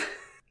drownings.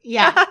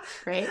 Yeah,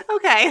 right?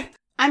 Okay.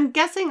 I'm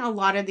guessing a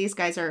lot of these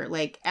guys are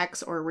like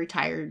ex or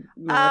retired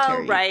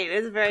military. Oh, right.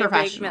 It's a very big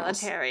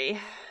professionals. military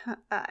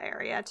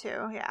area,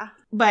 too. Yeah.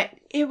 But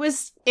it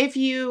was, if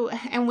you,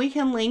 and we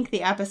can link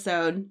the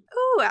episode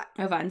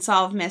of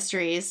Unsolved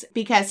Mysteries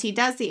because he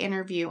does the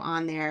interview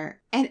on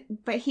there,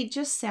 but he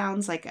just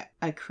sounds like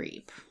a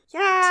creep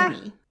to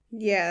me.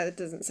 Yeah, that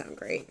doesn't sound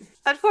great.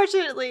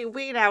 Unfortunately,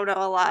 we now know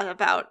a lot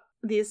about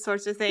these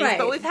sorts of things,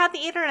 but we've had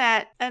the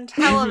internet and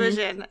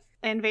television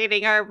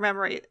invading our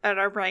memory and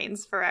our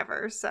brains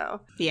forever.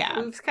 So Yeah.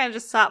 we've kind of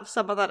just sopped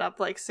some of that up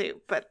like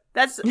soup. But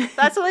that's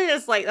really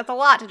just like, that's a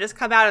lot to just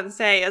come out and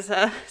say as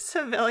a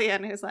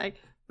civilian who's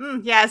like,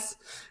 yes,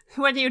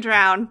 when do you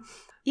drown?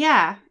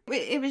 Yeah,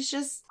 it was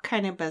just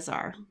kind of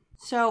bizarre.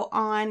 So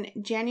on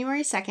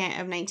January 2nd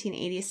of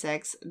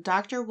 1986,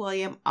 Dr.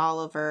 William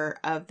Oliver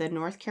of the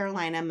North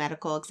Carolina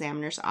Medical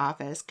Examiner's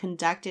Office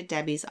conducted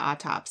Debbie's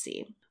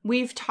autopsy.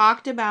 We've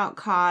talked about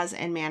cause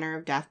and manner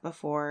of death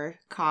before.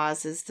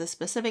 Cause is the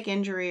specific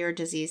injury or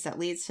disease that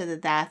leads to the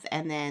death,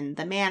 and then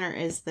the manner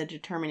is the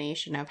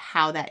determination of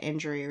how that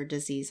injury or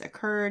disease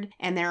occurred.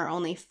 And there are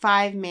only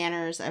 5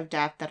 manners of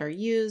death that are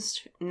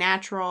used: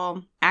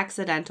 natural,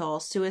 accidental,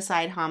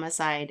 suicide,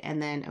 homicide,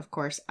 and then, of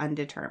course,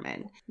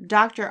 undetermined.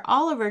 Dr.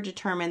 Oliver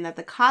determined that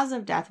the cause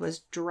of death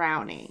was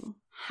drowning.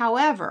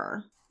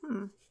 However,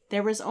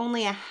 there was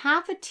only a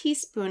half a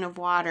teaspoon of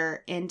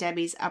water in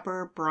Debbie's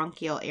upper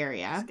bronchial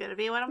area. It's going to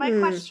be one of my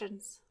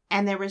questions.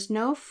 And there was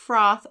no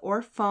froth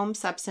or foam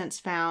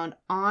substance found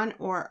on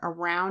or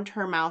around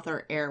her mouth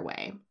or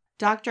airway.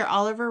 Dr.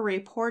 Oliver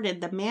reported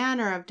the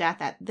manner of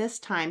death at this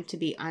time to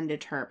be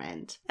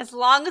undetermined. As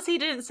long as he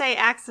didn't say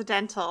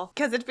accidental,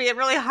 because it'd be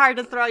really hard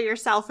to throw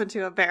yourself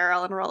into a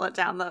barrel and roll it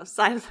down the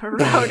side of the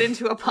road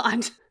into a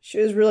pond. She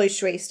was really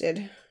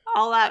wasted.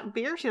 All that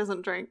beer she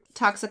doesn't drink.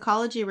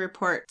 Toxicology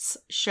reports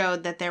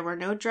showed that there were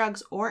no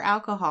drugs or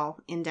alcohol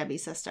in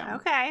Debbie's system.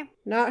 Okay.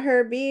 Not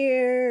her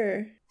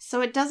beer.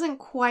 So it doesn't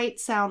quite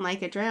sound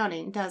like a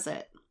drowning, does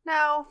it?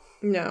 No.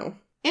 No.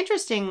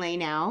 Interestingly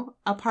now,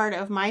 a part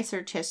of my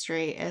search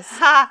history is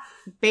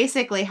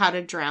basically how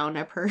to drown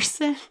a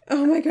person.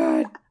 Oh my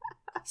god.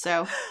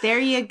 So there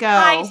you go.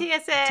 Hi,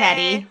 TSA.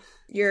 Teddy.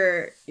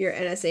 Your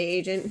NSA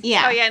agent.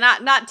 Yeah. Oh yeah,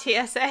 not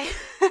TSA.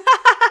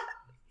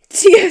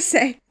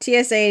 TSA.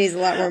 TSA needs a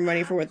lot more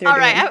money for what they're All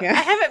doing. right, Yeah.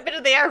 I haven't been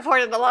to the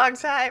airport in a long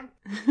time.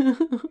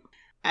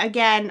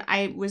 Again,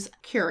 I was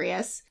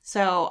curious,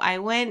 so I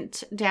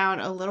went down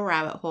a little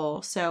rabbit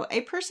hole. So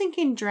a person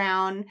can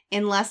drown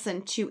in less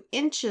than 2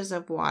 inches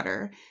of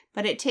water,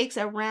 but it takes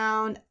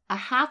around a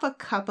half a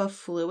cup of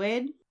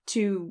fluid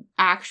to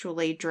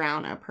actually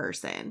drown a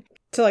person.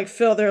 To like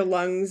fill their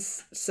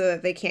lungs so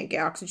that they can't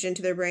get oxygen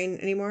to their brain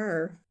anymore?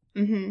 Or?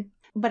 Mm-hmm.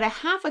 But a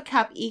half a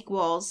cup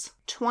equals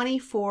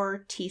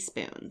 24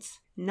 teaspoons,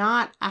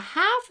 not a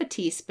half a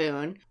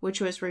teaspoon,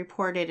 which was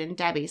reported in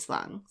Debbie's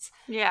lungs.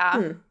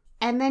 Yeah.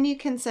 And then you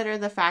consider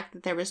the fact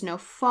that there was no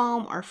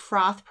foam or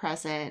froth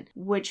present,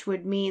 which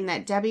would mean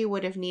that Debbie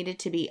would have needed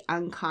to be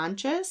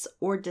unconscious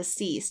or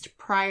deceased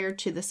prior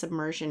to the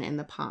submersion in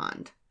the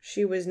pond.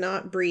 She was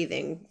not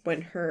breathing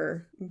when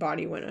her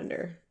body went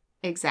under.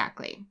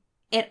 Exactly.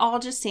 It all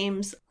just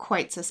seems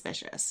quite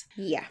suspicious.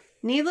 Yeah.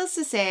 Needless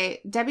to say,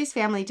 Debbie's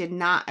family did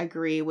not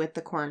agree with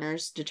the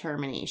coroner's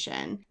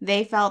determination.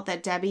 They felt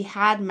that Debbie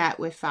had met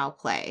with foul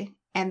play,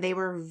 and they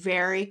were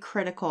very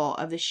critical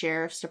of the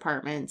sheriff's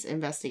department's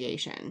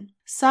investigation.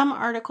 Some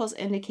articles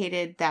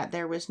indicated that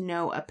there was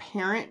no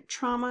apparent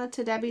trauma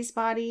to Debbie's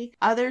body.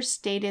 Others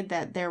stated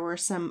that there were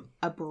some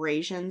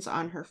abrasions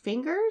on her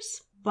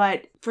fingers.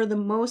 But for the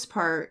most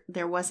part,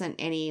 there wasn't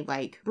any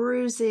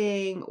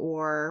bruising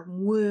or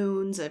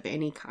wounds of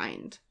any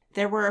kind.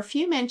 There were a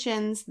few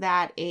mentions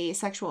that a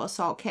sexual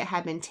assault kit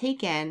had been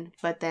taken,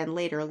 but then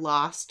later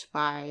lost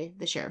by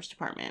the sheriff's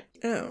department.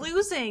 Oh.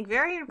 Losing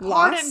very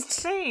important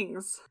Lost?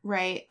 things.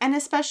 Right. And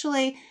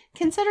especially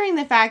considering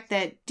the fact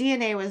that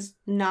DNA was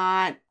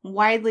not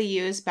widely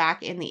used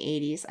back in the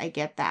 80s. I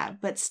get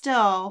that. But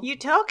still, You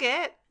took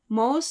it.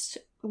 most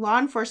law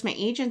enforcement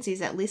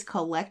agencies at least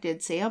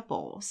collected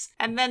samples.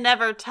 And then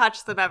never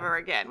touched them ever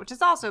again, which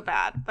is also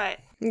bad, but...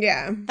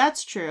 Yeah.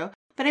 That's true.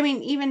 But I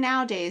mean, even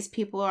nowadays,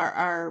 people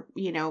are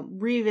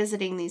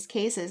revisiting these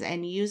cases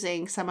and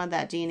using some of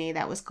that DNA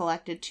that was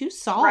collected to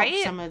solve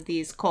some of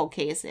these cold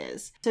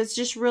cases. So it's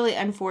just really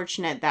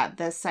unfortunate that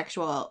the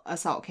sexual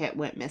assault kit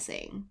went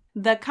missing.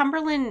 The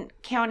Cumberland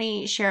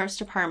County Sheriff's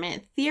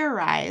Department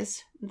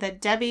theorized that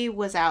Debbie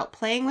was out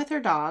playing with her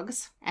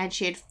dogs and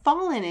she had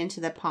fallen into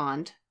the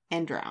pond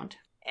and drowned.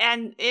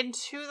 And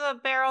into the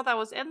barrel that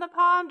was in the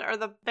pond, or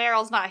the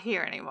barrel's not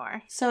here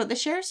anymore? So the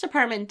sheriff's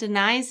department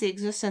denies the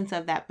existence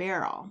of that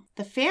barrel.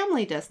 The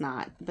family does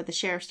not, but the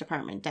sheriff's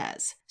department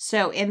does.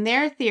 So in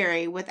their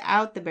theory,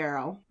 without the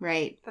barrel,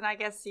 right? Then I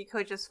guess you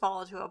could just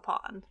fall into a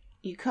pond.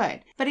 You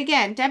could. But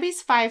again,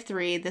 Debbie's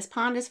 5'3", this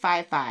pond is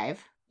 5'5".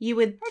 You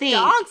would think...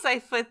 Dogs,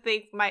 I would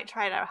think, might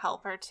try to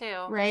help her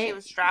too. Right? She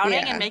was drowning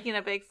Yeah. and making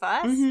a big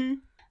fuss. Mm-hmm.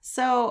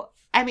 So,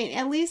 I mean,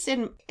 at least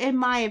in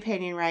my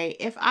opinion, right,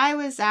 if I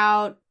was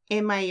out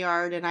in my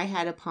yard and I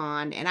had a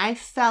pond and I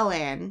fell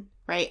in,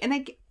 right,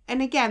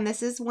 and again,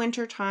 this is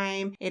winter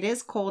time, it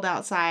is cold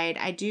outside,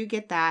 I do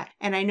get that,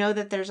 and I know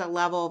that there's a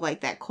level of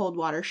that cold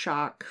water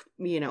shock,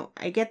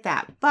 I get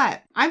that,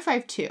 but I'm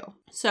 5'2",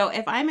 so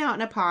if I'm out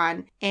in a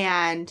pond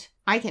and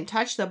I can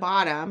touch the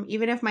bottom,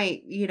 even if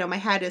my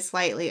head is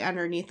slightly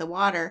underneath the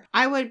water,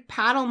 I would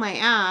paddle my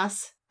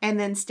ass and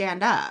then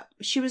stand up.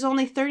 She was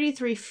only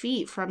 33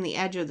 feet from the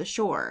edge of the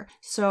shore.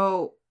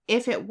 So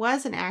if it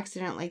was an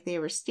accident like they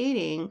were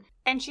stating,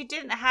 And she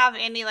didn't have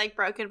any, like,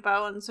 broken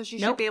bones, so she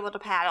should be able to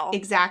paddle.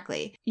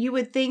 Exactly. You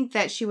would think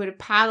that she would have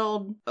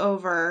paddled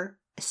over,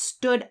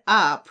 stood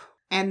up,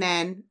 and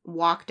then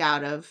walked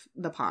out of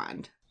the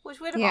pond. Which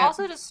would have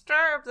also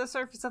disturbed the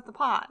surface of the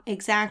pond.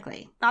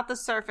 Exactly. Not the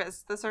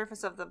surface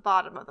of the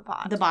bottom of the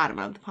pond. The bottom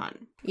of the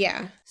pond.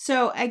 Yeah.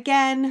 So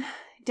again,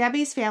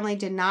 Debbie's family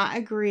did not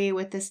agree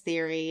with this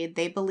theory.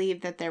 They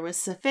believed that there was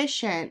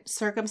sufficient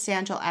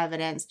circumstantial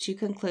evidence to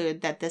conclude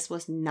that this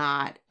was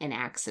not an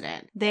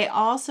accident. They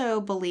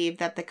also believed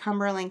that the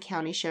Cumberland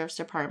County Sheriff's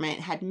Department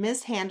had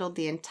mishandled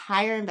the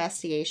entire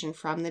investigation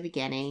from the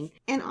beginning.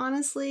 And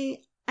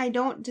honestly, I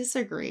don't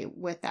disagree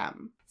with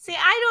them. See,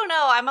 I don't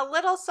know. I'm a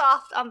little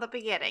soft on the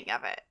beginning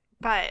of it,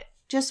 but...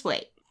 Just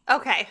wait.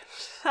 Okay.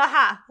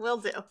 Haha, will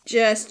do.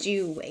 Just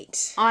you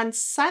wait. On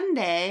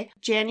Sunday,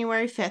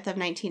 January 5th of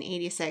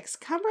 1986,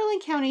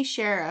 Cumberland County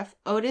Sheriff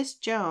Otis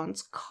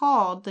Jones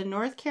called the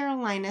North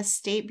Carolina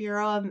State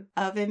Bureau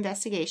of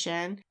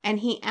Investigation,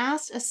 and he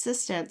asked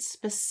assistants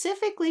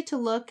specifically to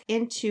look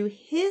into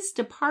his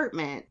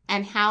department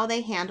and how they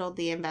handled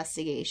the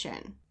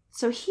investigation.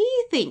 So he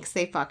thinks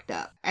they fucked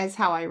up, is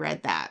how I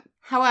read that.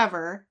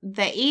 However,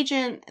 the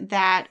agent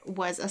that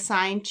was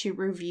assigned to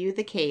review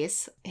the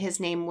case, his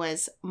name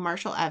was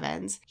Marshall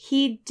Evans,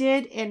 he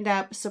did end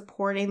up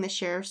supporting the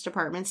sheriff's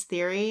department's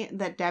theory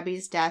that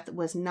Debbie's death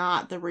was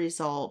not the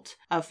result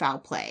of foul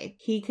play.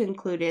 He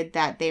concluded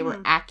that they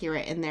were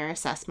accurate in their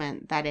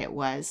assessment that it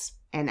was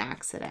an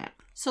accident.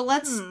 So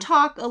let's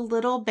talk a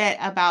little bit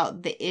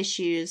about the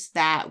issues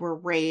that were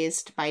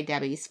raised by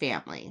Debbie's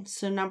family.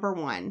 So number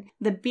one,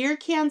 the beer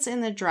cans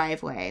in the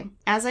driveway.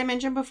 As I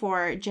mentioned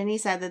before, Jenny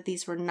said that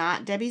these were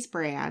not Debbie's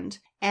brand,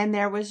 and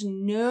there was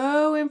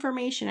no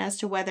information as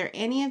to whether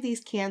any of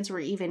these cans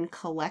were even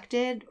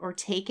collected or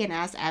taken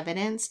as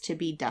evidence to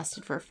be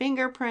dusted for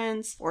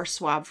fingerprints or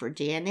swabbed for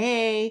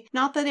DNA.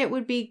 Not that it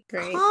would be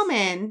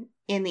common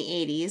in the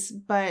 80s,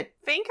 but...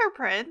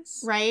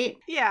 Fingerprints? Right?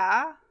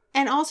 Yeah.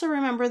 And also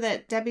remember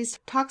that Debbie's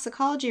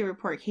toxicology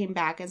report came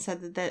back and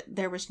said that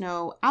there was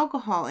no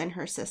alcohol in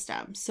her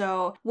system.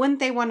 So wouldn't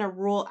they want to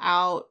rule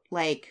out,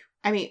 like,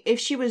 I mean, if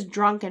she was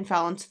drunk and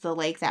fell into the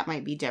lake, that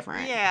might be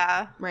different.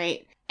 Yeah.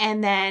 Right?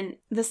 And then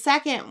the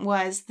second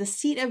was the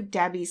seat of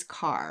Debbie's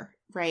car.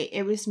 Right?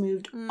 It was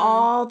moved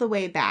all the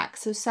way back.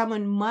 So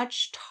someone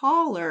much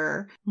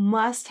taller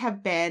must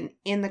have been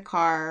in the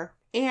car,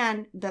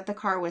 and that the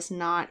car was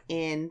not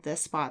in the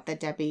spot that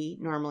Debbie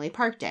normally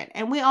parked in.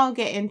 And we all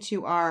get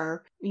into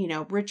our,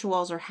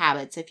 rituals or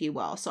habits, if you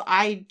will. So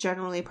I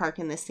generally park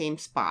in the same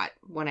spot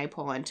when I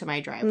pull into my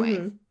driveway.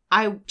 Mm-hmm.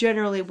 I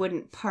generally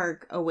wouldn't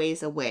park a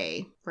ways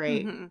away,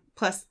 right? Mm-hmm.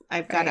 Plus,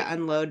 I've got to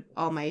unload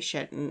all my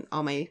shit and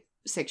all my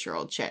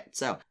 6-year-old shit.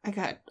 So I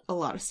got a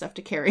lot of stuff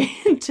to carry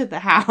into the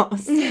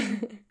house.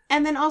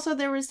 And then also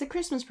there was the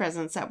Christmas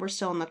presents that were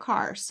still in the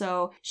car.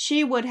 So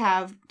she would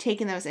have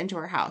taken those into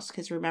her house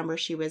because remember,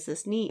 she was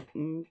this neat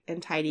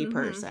and tidy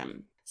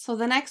person. So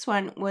the next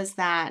one was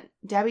that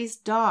Debbie's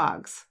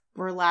dogs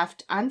were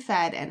left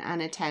unfed and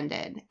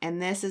unattended. And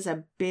this is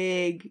a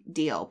big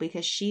deal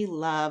because she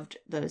loved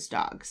those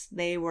dogs.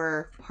 They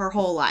were her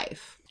whole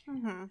life.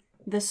 Mm-hmm.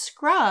 The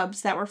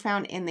scrubs that were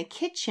found in the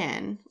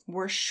kitchen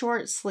were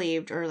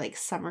short-sleeved or like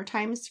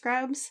summertime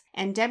scrubs.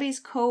 And Debbie's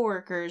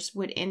coworkers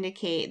would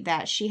indicate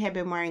that she had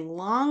been wearing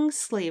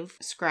long-sleeve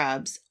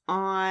scrubs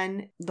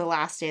on the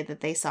last day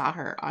that they saw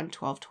her on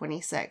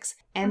 12/26.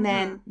 And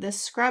then the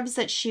scrubs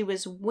that she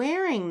was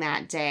wearing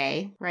that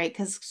day, right,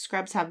 because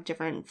scrubs have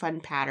different fun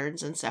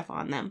patterns and stuff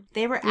on them,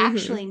 they were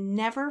actually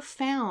never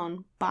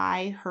found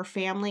by her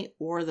family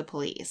or the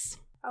police.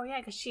 Oh, yeah,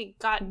 because she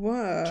got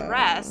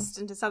dressed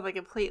into something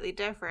completely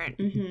different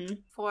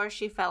before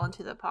she fell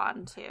into the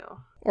pond, too.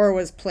 Or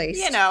was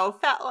placed.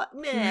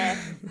 Meh.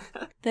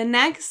 The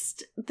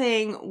next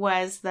thing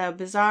was the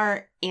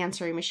bizarre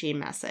answering machine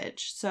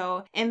message.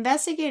 So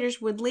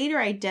investigators would later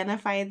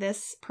identify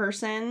this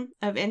person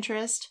of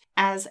interest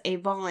as a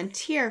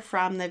volunteer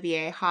from the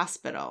VA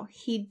hospital.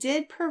 He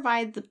did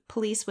provide the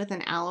police with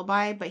an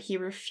alibi, but he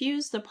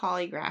refused the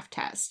polygraph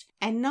test.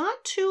 And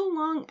not too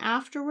long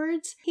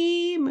afterwards,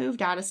 he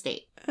moved out of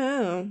state.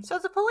 Oh. So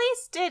the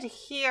police did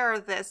hear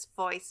this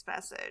voice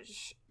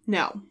message?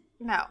 No.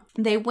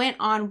 They went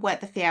on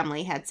what the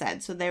family had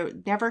said. So they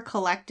never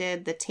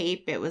collected the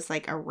tape. It was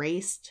like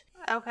erased.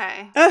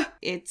 Okay.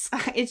 It's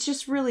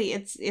just really,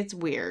 it's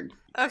weird.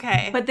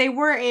 Okay. But they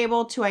were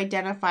able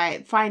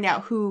to find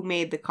out who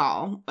made the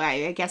call,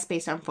 I guess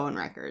based on phone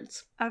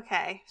records.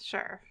 Okay,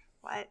 sure.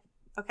 What?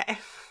 Okay.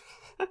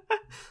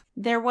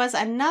 There was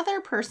another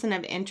person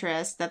of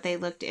interest that they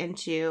looked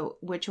into,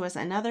 which was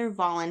another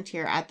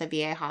volunteer at the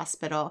VA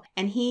hospital.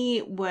 And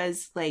he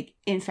was like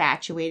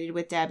infatuated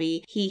with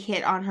Debbie. He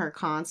hit on her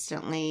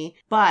constantly,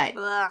 but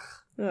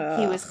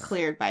he was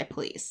cleared by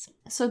police.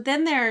 So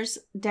then there's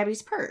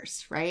Debbie's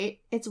purse, right?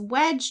 It's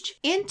wedged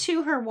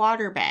into her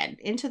waterbed,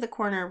 into the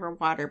corner of her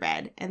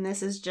waterbed. And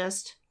this is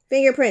just...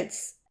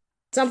 fingerprints.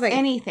 Something.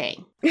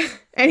 Anything.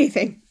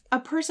 Anything. A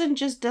person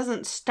just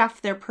doesn't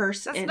stuff their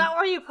purse That's not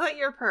where you put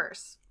your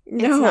purse.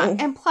 No. It's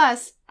not. And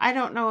plus, I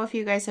don't know if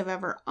you guys have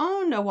ever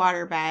owned a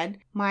waterbed.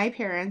 My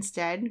parents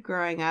did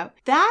growing up.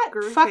 That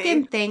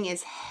fucking thing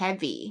is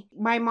heavy.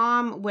 My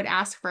mom would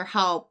ask for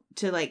help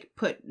to like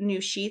put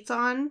new sheets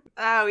on.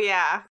 Oh,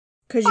 yeah.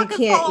 Because you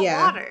can't,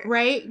 yeah. Water.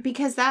 Right?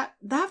 Because that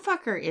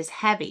fucker is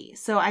heavy.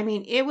 So, I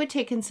mean, it would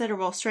take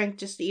considerable strength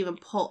just to even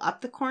pull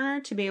up the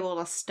corner to be able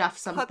to stuff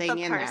something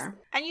in there.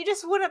 And you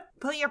just wouldn't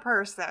put your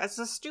purse there. It's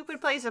a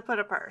stupid place to put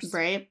a purse.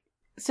 Right?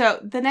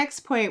 So, the next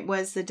point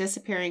was the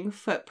disappearing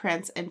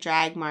footprints and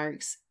drag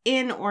marks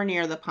in or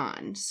near the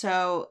pond.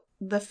 So,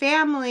 the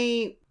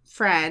family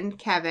friend,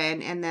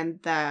 Kevin, and then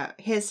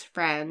his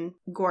friend,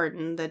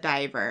 Gordon, the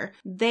diver,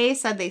 they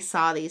said they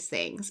saw these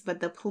things, but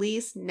the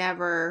police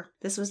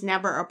this was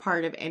never a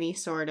part of any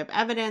sort of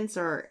evidence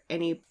or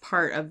any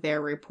part of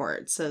their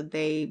report. So,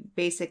 they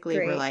basically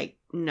were like,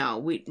 no,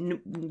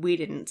 we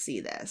didn't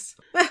see this.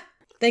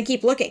 Then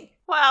keep looking.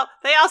 Well,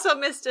 they also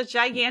missed a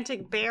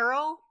gigantic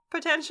barrel,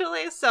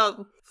 potentially,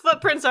 so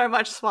footprints are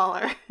much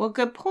smaller. Well,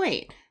 good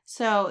point.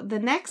 So the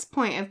next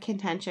point of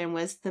contention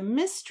was the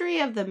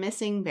mystery of the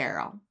missing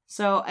barrel.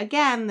 So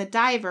again, the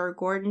diver,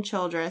 Gordon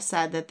Childress,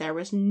 said that there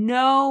was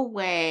no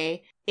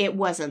way it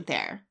wasn't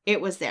there. It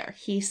was there.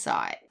 He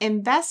saw it.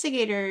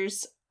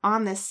 Investigators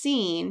on the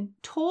scene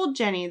told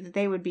Jenny that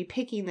they would be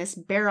picking this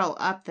barrel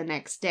up the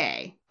next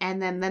day. And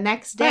then the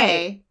next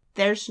day,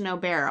 there's no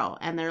barrel.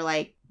 And they're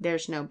like,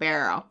 there's no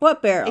barrel.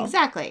 What barrel?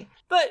 Exactly.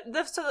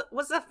 But so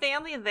was the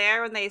family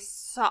there when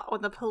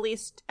when the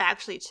police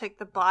actually took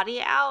the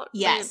body out?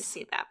 Yes. I didn't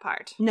see that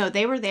part. No,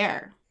 they were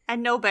there.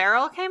 And no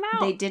barrel came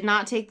out? They did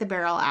not take the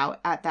barrel out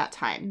at that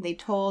time. They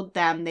told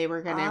them they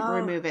were going to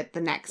remove it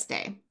the next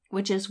day,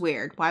 which is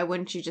weird. Why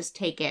wouldn't you just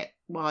take it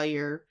while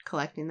you're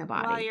collecting the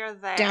body? While you're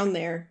there. Down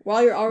there.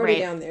 While you're already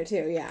down there,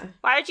 too, yeah.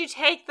 Why did you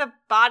take the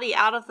body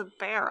out of the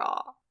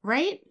barrel?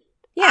 Right?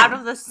 Yeah. Out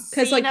of the scene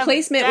because like of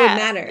placement would death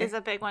matter. is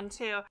a big one,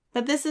 too.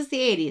 But this is the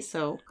 80s,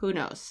 so who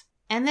knows?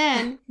 And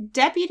then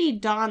Deputy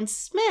Don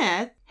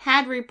Smith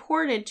had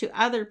reported to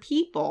other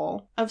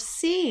people of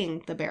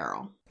seeing the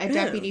barrel, a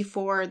deputy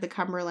for the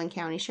Cumberland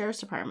County Sheriff's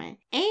Department.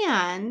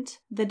 And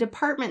the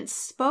department's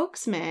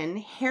spokesman,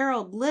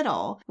 Harold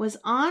Little, was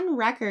on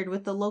record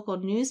with the local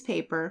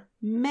newspaper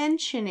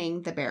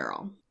mentioning the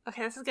barrel.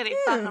 Okay, this is getting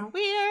fucking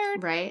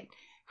weird. Right?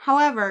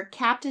 However,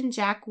 Captain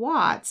Jack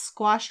Watts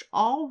squashed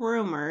all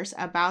rumors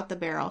about the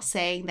barrel,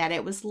 saying that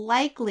it was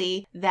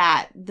likely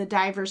that the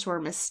divers were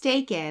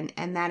mistaken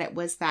and that it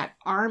was that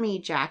army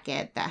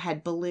jacket that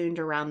had ballooned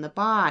around the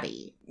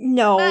body.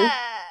 No.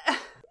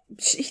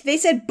 They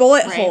said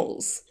bullet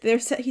holes.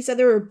 He said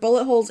there were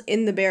bullet holes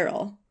in the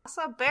barrel.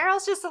 So a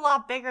barrel's just a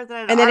lot bigger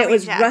than an and army then it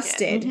was jacket.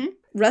 rusted. Mm-hmm.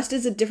 Rust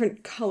is a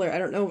different color. I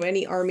don't know of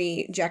any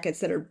army jackets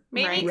that are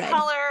maybe red.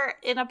 Color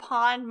in a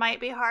pond might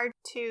be hard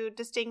to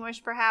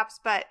distinguish, perhaps,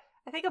 but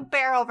I think a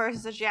barrel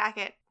versus a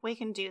jacket, we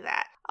can do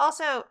that.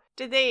 Also,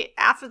 did they,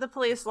 after the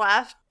police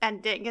left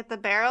and didn't get the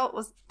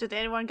barrel, did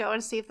anyone go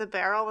and see if the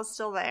barrel was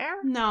still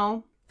there?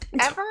 No.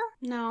 Ever?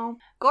 No.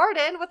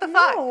 Gordon, what the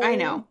fuck? I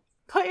know.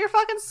 Put your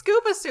fucking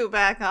scuba suit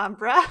back on,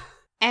 bruh.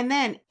 And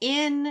then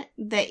in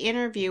the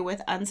interview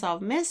with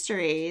Unsolved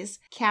Mysteries,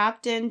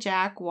 Captain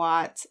Jack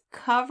Watts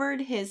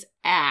covered his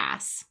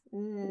ass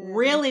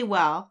really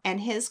well. And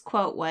his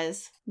quote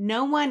was,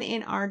 "No one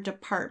in our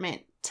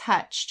department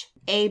touched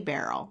a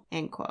barrel,"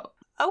 end quote.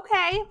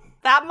 Okay.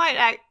 That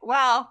might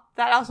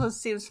that also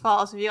seems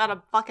false if you got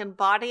a fucking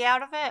body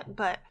out of it,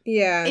 but...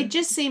 Yeah. It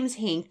just seems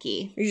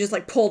hinky. You just,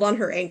 like, pulled on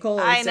her ankle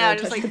instead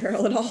of touching the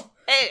barrel at all.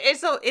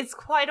 It's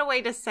quite a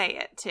way to say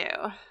it,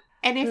 too.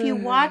 And if you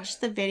watch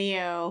the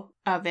video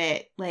of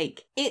it,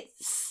 like, it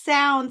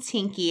sounds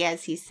hinky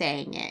as he's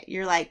saying it.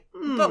 You're like,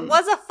 But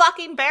was a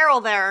fucking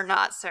barrel there or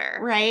not, sir?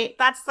 Right?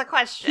 That's the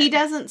question. He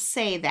doesn't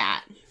say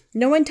that.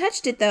 No one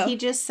touched it, though. He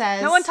just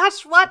says... No one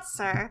touched what,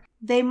 sir?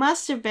 They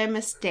must have been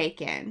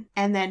mistaken.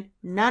 And then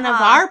none of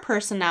our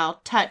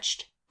personnel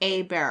touched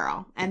a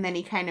barrel. And then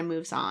he kind of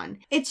moves on.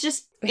 It's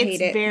just,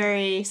 it's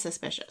very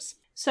suspicious.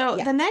 So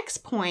the next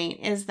point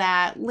is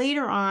that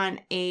later on,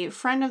 a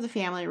friend of the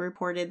family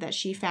reported that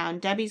she found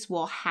Debbie's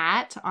wool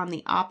hat on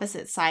the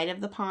opposite side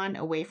of the pond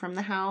away from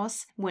the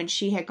house when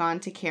she had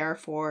gone to care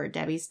for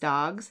Debbie's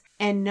dogs.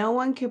 And no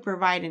one could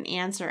provide an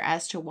answer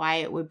as to why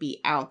it would be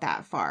out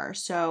that far.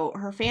 So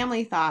her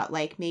family thought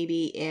like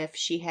maybe if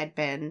she had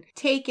been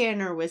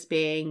taken or was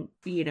being,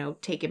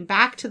 taken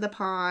back to the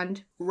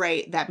pond,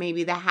 right, that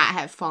maybe the hat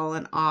had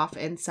fallen off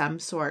in some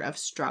sort of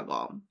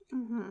struggle.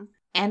 Mm-hmm.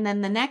 And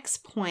then the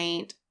next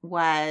point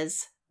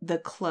was the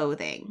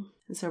clothing.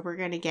 So we're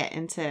going to get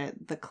into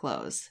the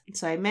clothes.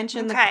 So I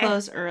mentioned the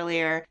clothes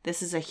earlier.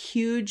 This is a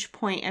huge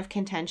point of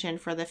contention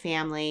for the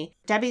family.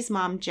 Debbie's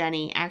mom,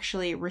 Jenny,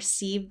 actually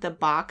received the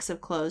box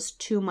of clothes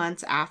 2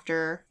 months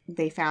after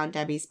they found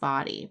Debbie's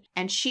body.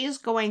 And she's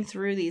going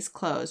through these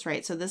clothes,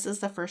 right? So this is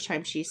the first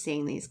time she's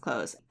seeing these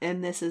clothes.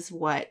 And this is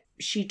what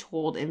she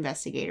told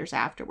investigators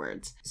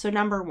afterwards. So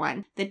number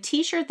 1, the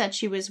t-shirt that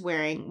she was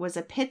wearing was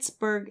a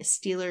Pittsburgh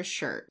Steelers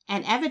shirt.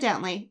 And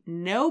evidently,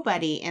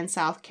 nobody in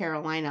South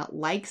Carolina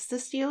likes the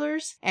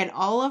Steelers. And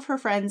all of her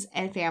friends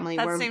and family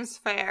seems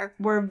fair.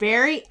 were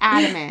very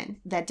adamant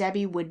that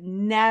Debbie would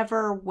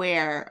never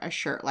wear a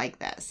shirt like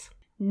this.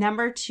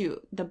 Number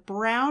 2, the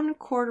brown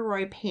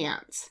corduroy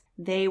pants.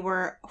 They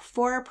were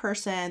for a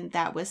person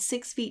that was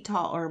 6 feet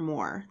tall or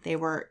more. They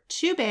were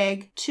too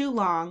big, too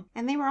long,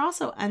 and they were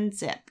also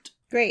unzipped.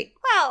 Great.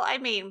 Well, I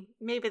mean,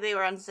 maybe they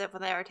were unzipped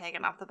when they were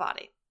taken off the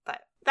body.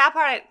 But that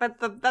part, but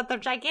the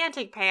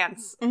gigantic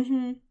pants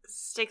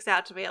sticks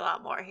out to me a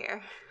lot more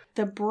here.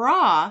 The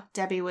bra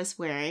Debbie was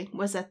wearing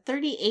was a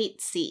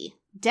 38C.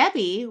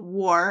 Debbie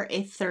wore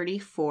a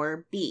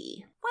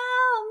 34B.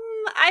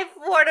 I've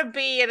worn a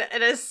B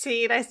and a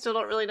C, and I still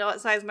don't really know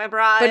what size my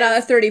bra is. But not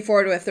a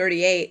 34 to a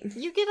 38.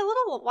 You get a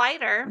little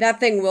wider. That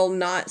thing will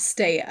not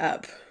stay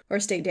up or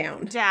stay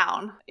down.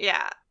 Down,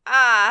 yeah.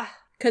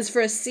 Because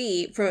from a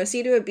C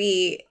to a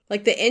B,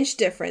 like the inch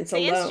difference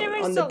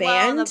alone on the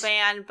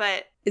band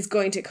but is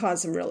going to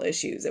cause some real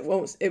issues. It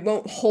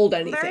won't hold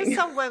anything. There is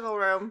some wiggle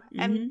room,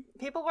 and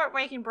people weren't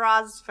making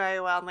bras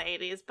very well in the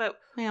 80s. But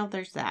well,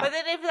 there's that. But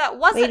then if that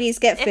wasn't, ladies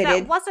get fitted. If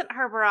that wasn't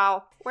her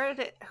bra, why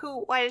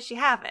did she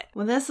have it?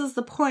 Well, this is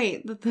the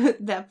point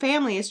that that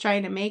family is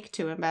trying to make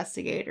to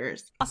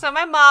investigators. Also,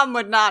 my mom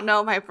would not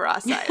know my bra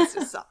size,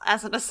 just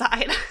as an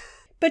aside.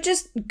 But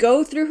just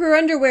go through her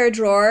underwear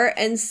drawer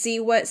and see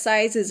what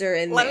sizes are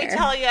in there. Let me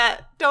tell you,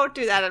 don't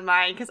do that in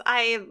mine, because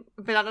I've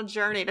been on a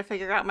journey to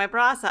figure out my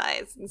bra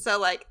size. And so,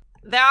 like,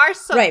 there are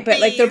some right, but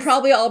like they're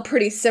probably all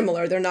pretty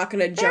similar. They're not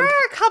going to jump. There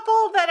are a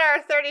couple that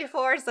are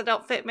 34s that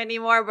don't fit me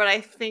anymore, but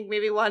I think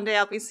maybe one day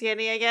I'll be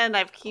skinny again.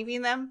 I'm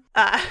keeping them.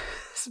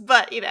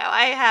 But, you know,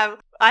 I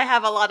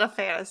have a lot of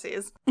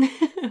fantasies.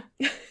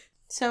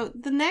 So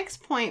the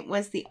next point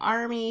was the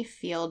Army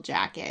field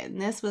jacket, and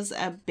this was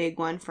a big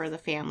one for the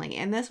family.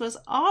 And this was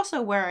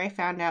also where I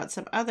found out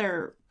some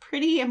other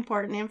pretty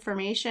important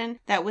information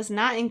that was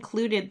not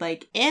included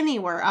like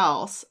anywhere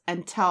else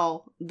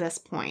until this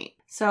point.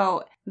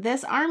 So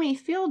this Army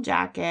field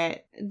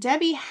jacket,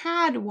 Debbie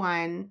had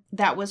one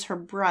that was her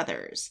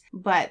brother's,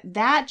 but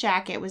that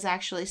jacket was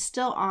actually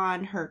still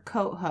on her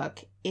coat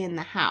hook in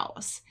the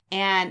house.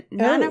 And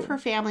none of her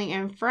family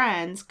and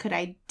friends could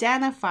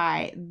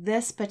identify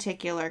this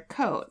particular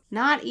coat.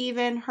 Not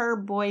even her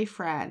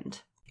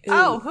boyfriend. Ooh.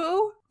 Oh,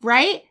 who?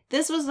 Right?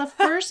 This was the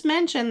first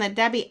mention that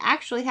Debbie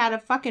actually had a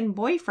fucking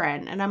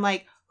boyfriend. And I'm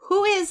like,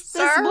 who is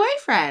this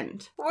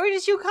boyfriend? Where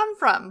did you come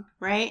from?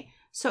 Right?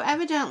 So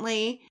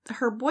evidently,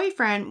 her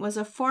boyfriend was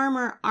a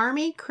former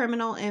Army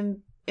criminal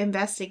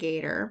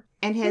investigator.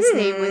 And his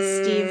name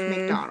was Steve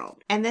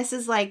McDonald. And this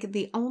is like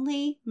the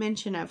only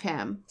mention of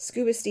him.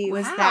 Scuba Steve.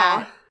 Was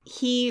that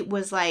he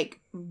was like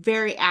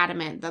very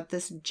adamant that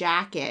this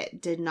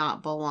jacket did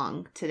not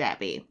belong to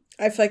Debbie.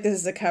 I feel like this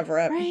is a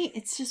cover-up. Right?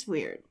 It's just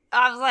weird.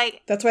 I was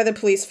like... That's why the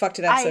police fucked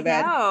it up so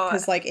bad. Know.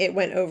 Because like it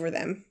went over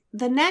them.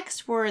 The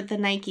next were the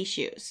Nike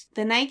shoes.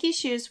 The Nike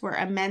shoes were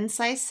a men's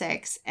size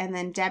 6, and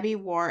then Debbie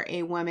wore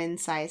a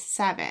women's size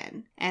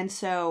 7. And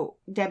so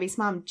Debbie's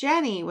mom,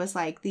 Jenny, was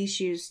like, these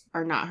shoes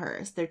are not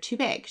hers. They're too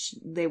big.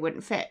 They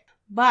wouldn't fit.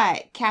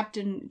 But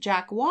Captain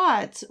Jack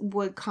Watts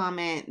would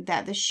comment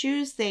that the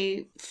shoes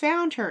they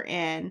found her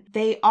in,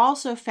 they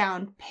also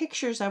found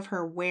pictures of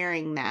her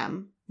wearing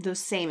them. Those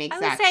same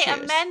exact shoes. I would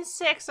say a men's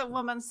 6, a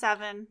woman's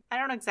 7. I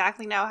don't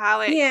exactly know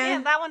how it...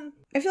 Yeah, that one...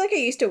 I feel like I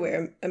used to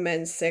wear a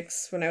men's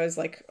 6 when I was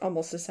like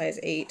almost a size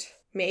 8.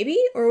 Maybe?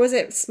 Or was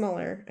it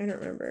smaller? I don't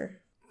remember.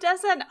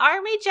 Does an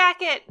army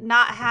jacket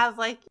not have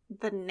like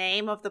the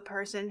name of the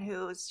person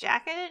whose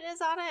jacket it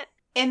is on it?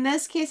 In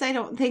this case, I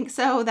don't think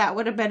so. That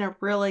would have been a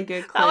really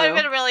good clue. That would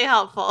have been really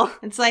helpful.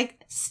 It's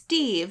like,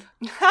 Steve.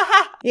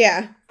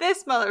 Yeah.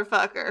 This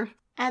motherfucker.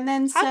 And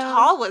then How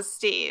tall was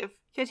Steve?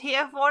 Could he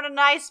have worn a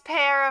nice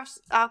pair of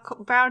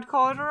brown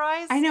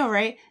corduroys? I know,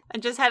 right?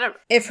 And just had a...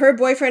 If her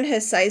boyfriend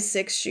has size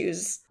 6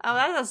 shoes... Oh,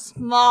 that's a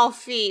small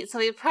feet, so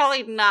he's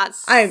probably not...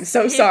 I'm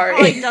so sorry.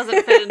 He probably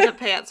doesn't fit into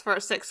pants for a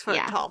 6-foot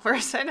tall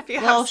person if you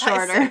have a little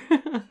size shorter.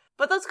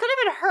 But those could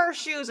have been her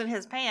shoes in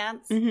his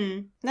pants.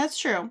 Mm-hmm. That's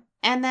true.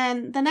 And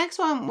then the next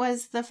one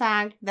was the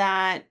fact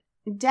that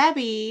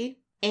Debbie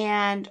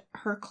and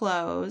her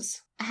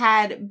clothes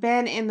had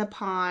been in the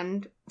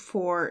pond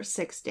for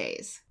 6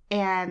 days.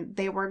 And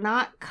they were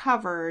not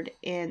covered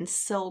in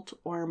silt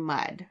or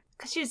mud.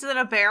 Because she was in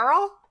a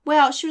barrel?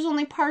 Well, she was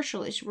only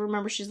partially.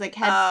 Remember, she's like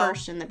head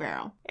first in the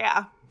barrel.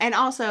 Yeah. And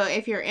also,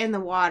 if you're in the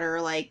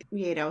water, like,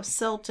 you know,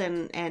 silt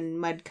and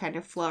mud kind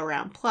of flow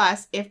around.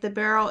 Plus, if the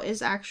barrel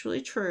is actually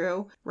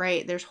true,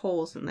 right, there's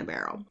holes in the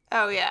barrel.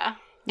 Oh, yeah.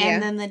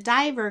 And then the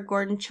diver,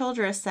 Gordon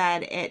Childress,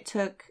 said it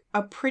took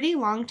a pretty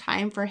long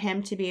time for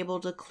him to be able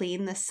to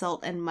clean the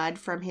silt and mud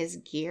from his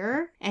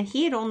gear. And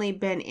he had only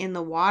been in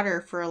the water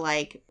for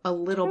like a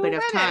little bit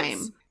of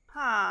time.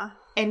 Huh.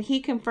 And he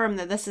confirmed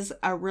that this is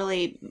a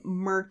really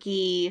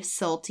murky,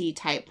 silty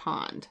type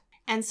pond.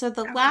 And so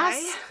the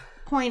last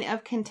point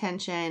of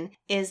contention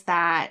is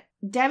that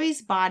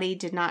Debbie's body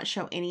did not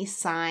show any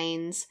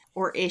signs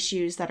or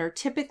issues that are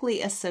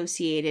typically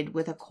associated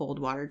with a cold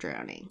water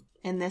drowning.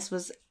 And this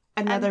was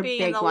another big one for them. And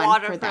being in the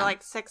water for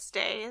like 6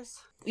 days.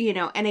 You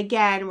know, and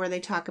again, where they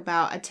talk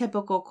about a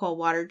typical cold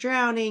water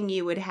drowning,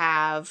 you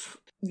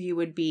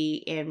would be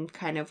in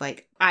kind of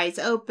like eyes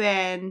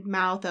open,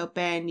 mouth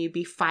open, you'd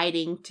be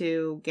fighting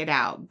to get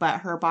out.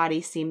 But her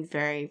body seemed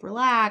very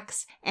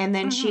relaxed. And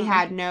then she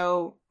had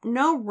no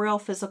real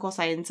physical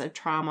signs of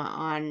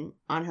trauma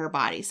on her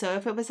body. So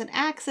if it was an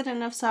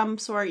accident of some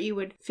sort, you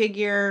would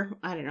figure,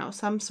 I don't know,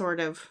 some sort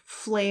of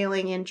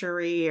flailing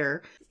injury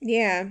or...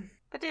 Yeah.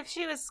 But if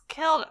she was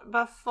killed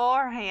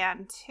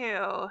beforehand,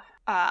 too,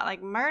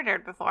 like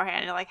murdered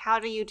beforehand, like how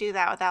do you do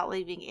that without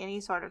leaving any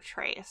sort of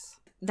trace?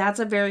 That's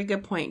a very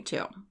good point,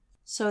 too.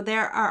 So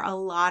there are a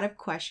lot of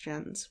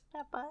questions.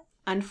 Yeah, but...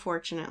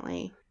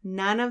 Unfortunately,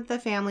 none of the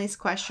family's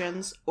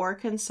questions or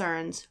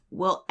concerns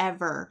will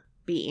ever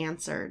be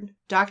answered.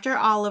 Dr.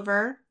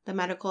 Oliver, the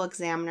medical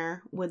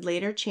examiner, would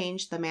later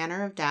change the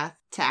manner of death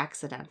to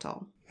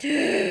accidental. What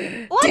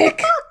the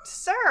fuck,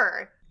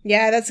 sir?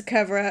 Yeah, that's a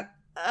cover-up.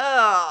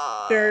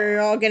 Oh.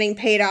 They're all getting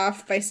paid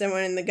off by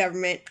someone in the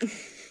government.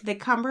 The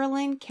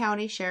Cumberland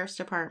County Sheriff's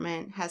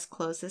Department has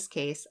closed this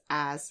case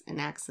as an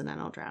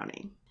accidental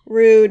drowning.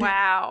 Rude.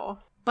 Wow.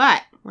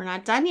 But we're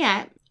not done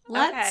yet.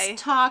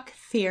 Let's talk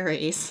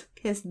theories,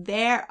 because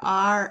there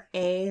are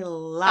a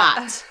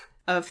lot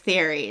of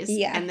theories.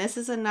 Yeah. And this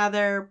is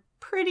another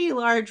pretty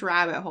large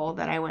rabbit hole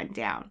that I went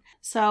down.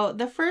 So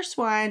the first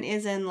one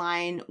is in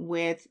line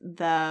with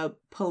the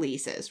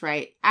police's,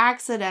 right?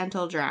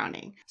 Accidental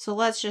drowning. So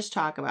let's just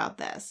talk about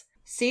this.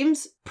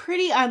 Seems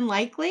pretty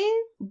unlikely,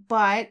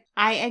 but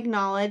I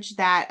acknowledge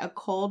that a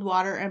cold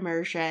water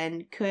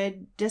immersion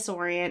could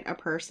disorient a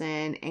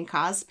person and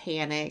cause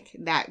panic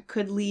that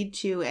could lead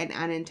to an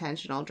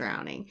unintentional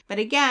drowning. But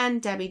again,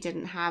 Debbie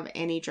didn't have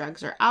any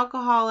drugs or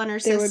alcohol in her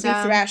system. There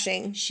would be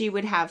thrashing. She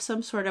would have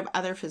some sort of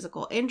other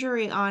physical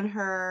injury on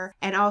her.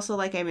 And also,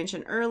 like I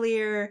mentioned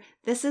earlier,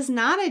 this is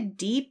not a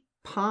deep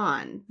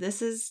pond.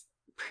 This is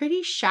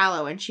pretty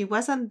shallow, and she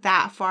wasn't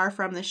that far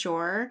from the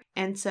shore,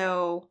 and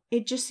so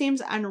it just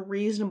seems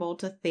unreasonable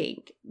to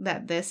think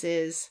that this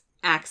is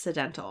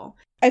accidental.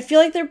 I feel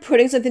like they're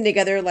putting something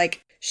together,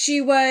 like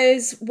she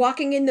was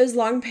walking in those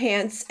long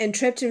pants and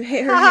tripped and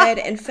hit her head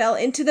and fell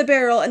into the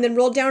barrel and then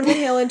rolled down the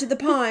hill into the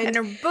pond. And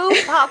her boob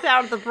popped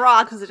out of the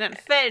bra because it didn't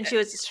fit, and she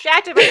was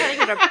distracted by trying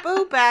to get her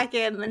boob back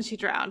in, and then she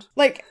drowned.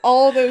 Like,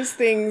 all those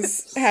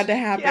things had to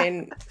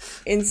happen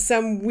in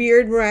some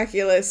weird,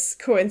 miraculous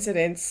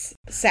coincidence.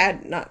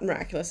 Sad, not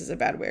miraculous is a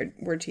bad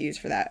word to use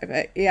for that,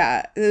 but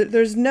yeah,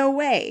 there's no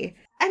way.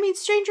 I mean,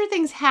 stranger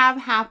things have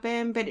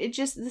happened, but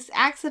this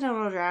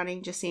accidental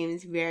drowning just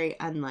seems very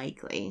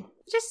unlikely.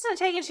 Just to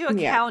take into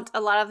account a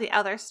lot of the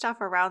other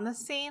stuff around the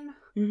scene,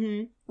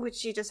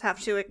 which you just have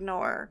to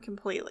ignore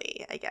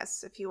completely, I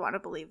guess, if you want to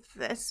believe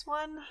this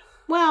one.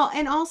 Well,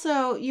 and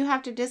also you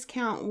have to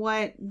discount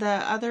what the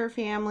other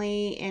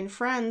family and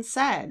friends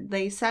said.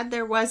 They said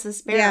there was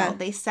this barrel. Yeah.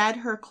 They said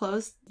her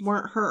clothes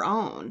weren't her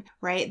own,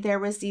 right? There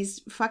was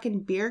these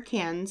fucking beer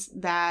cans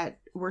that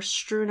were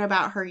strewn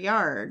about her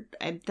yard.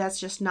 That's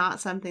just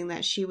not something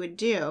that she would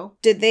do.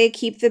 Did they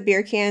keep the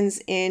beer cans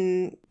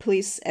in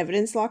police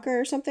evidence locker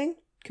or something?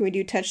 Can we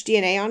do touch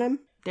DNA on them?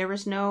 There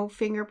was no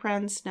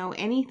fingerprints, no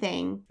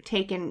anything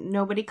taken.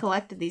 Nobody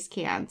collected these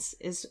cans,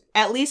 is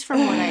at least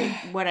from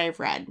what I've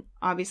read.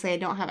 Obviously, I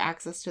don't have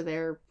access to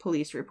their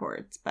police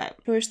reports, but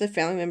I wish the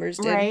family members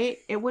did. Right?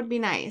 It would be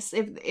nice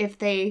if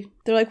they're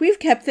like, we've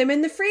kept them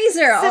in the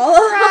freezer all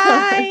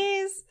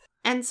along.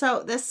 And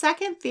so the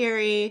second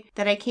theory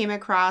that I came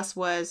across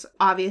was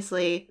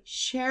obviously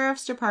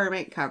Sheriff's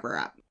Department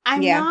cover-up. I'm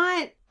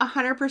not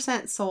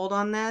 100% sold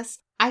on this.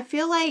 I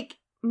feel like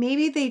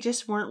maybe they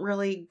just weren't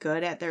really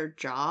good at their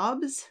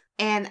jobs.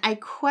 And I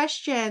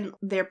question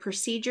their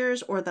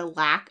procedures or the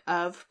lack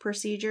of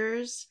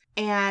procedures.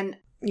 And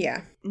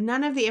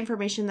none of the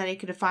information that I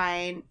could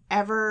find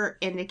ever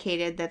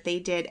indicated that they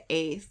did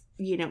a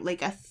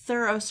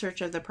thorough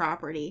search of the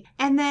property.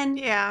 And then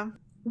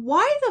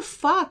why the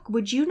fuck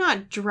would you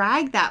not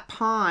drag that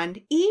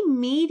pond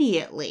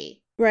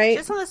immediately? Right.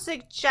 Just on the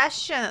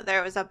suggestion that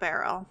there was a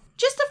barrel.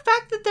 Just the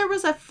fact that there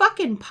was a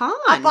fucking pond.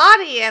 A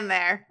body in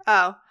there.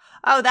 Oh,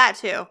 that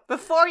too.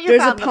 Before you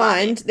There's found a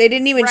pond. The body. They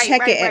didn't even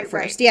check it at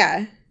first.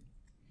 Yeah.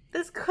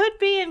 This could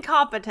be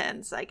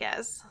incompetence, I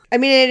guess. I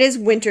mean, it is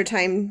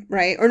wintertime,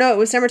 right? Or no, it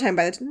was summertime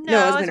by the time.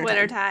 No, it was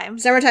wintertime.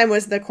 Summertime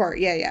was the court.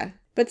 Yeah.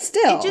 But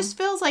still. It just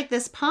feels like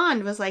this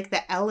pond was like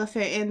the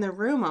elephant in the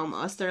room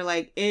almost. They're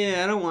like,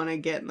 I don't want to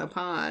get in the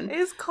pond.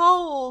 It's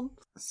cold.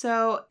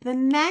 So the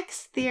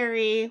next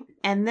theory,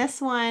 and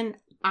this one,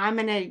 I'm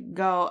going to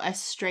go a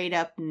straight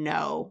up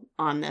no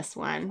on this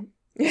one.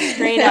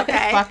 Straight up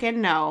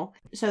fucking no.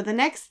 So the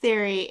next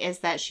theory is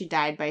that she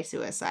died by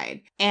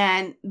suicide.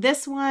 And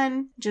this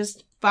one,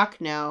 just fuck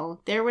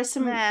no. There was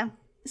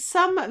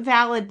some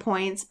valid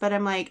points, but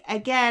I'm like,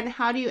 again,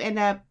 how do you end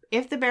up,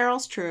 if the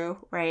barrel's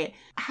true, right?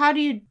 How do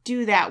you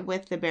do that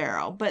with the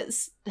barrel? But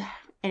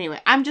anyway,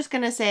 I'm just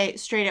going to say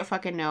straight up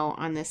fucking no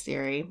on this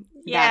theory.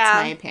 Yeah.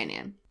 That's my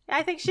opinion.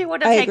 I think she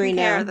would have I taken agree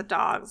care now. of the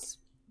dogs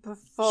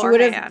beforehand. She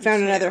would have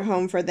found another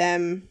home for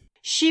them.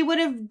 She would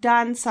have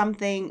done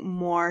something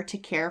more to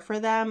care for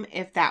them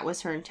if that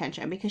was her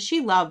intention, because she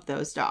loved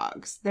those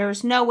dogs.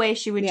 There's no way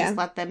she would just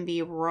let them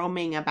be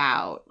roaming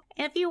about.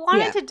 And if you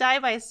wanted to die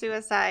by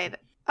suicide,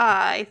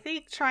 I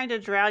think trying to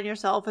drown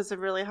yourself is a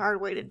really hard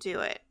way to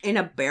do it. In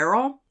a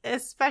barrel?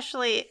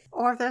 Especially,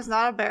 or if there's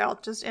not a barrel,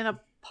 just in a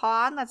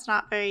pond that's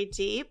not very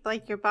deep,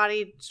 like your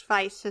body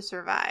fights to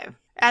survive.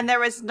 And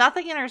there was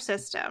nothing in her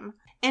system.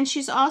 And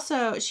she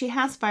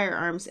has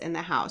firearms in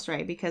the house,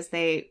 right? Because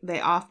they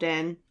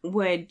often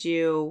would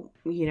do,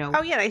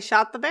 Oh yeah, they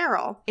shot the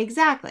barrel.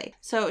 Exactly.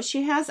 So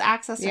she has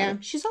access to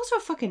it. She's also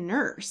a fucking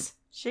nurse.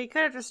 She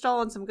could have just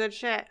stolen some good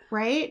shit.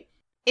 Right?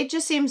 It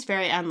just seems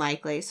very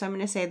unlikely. So I'm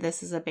going to say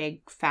this is a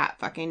big fat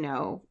fucking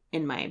no,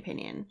 in my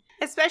opinion.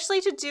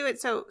 Especially to do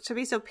it to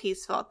be so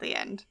peaceful at the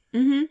end.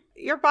 Mm-hmm.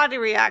 Your body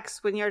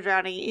reacts when you're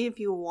drowning if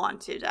you want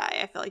to die.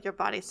 I feel like your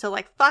body's still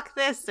like, fuck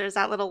this. There's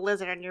that little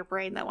lizard in your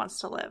brain that wants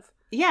to live.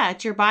 Yeah,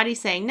 it's your body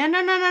saying, no,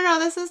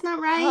 this is not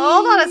right.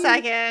 Hold on a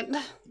second.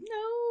 No.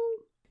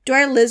 Do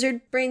our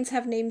lizard brains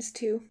have names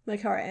too?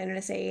 Like how our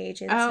NSA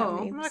agents have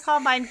names? I'm going to call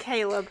mine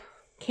Caleb.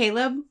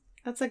 Caleb?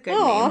 That's a good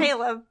name.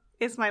 Caleb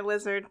is my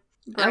lizard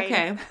brain.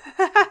 Okay.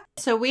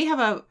 So we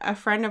have a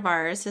friend of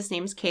ours. His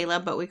name's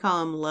Caleb, but we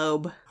call him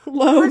Lobe.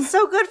 Lobe. That's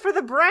so good for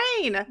the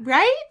brain.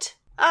 Right?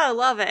 Oh, I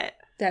love it.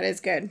 That is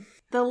good.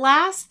 The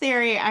last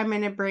theory I'm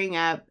going to bring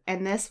up,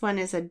 and this one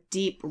is a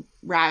deep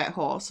rabbit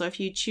hole. So if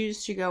you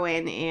choose to go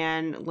in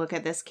and look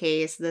at this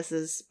case, this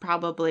is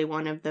probably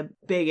one of the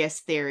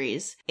biggest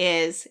theories,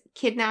 is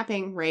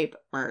kidnapping, rape,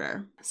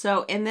 murder.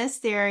 So in this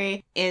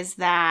theory is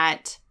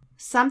that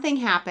something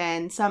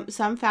happened,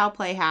 some foul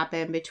play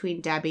happened between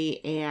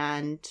Debbie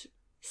and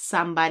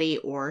somebody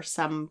or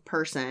some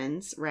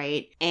persons,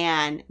 right?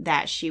 And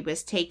that she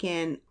was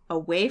taken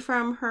away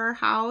from her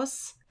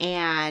house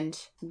and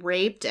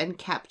raped and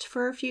kept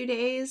for a few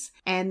days.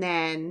 And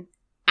then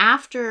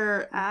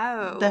after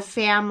the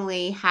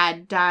family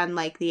had done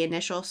like the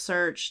initial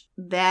search,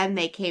 then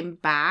they came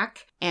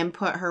back and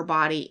put her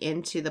body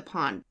into the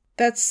pond.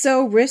 That's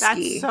so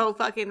risky. That's so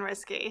fucking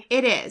risky.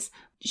 It is.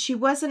 She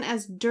wasn't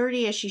as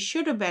dirty as she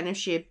should have been if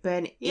she had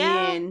been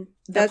in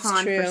the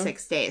pond for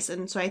 6 days.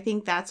 And so I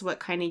think that's what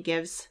kind of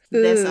gives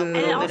this a little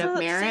bit of merit. And it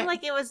also seemed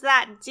like it was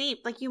that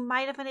deep. Like you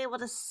might have been able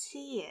to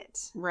see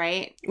it.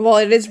 Right? Well,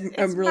 it is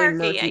a It's really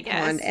murky, murky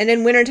pond. And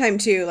in wintertime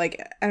too, like,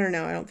 I don't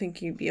know, I don't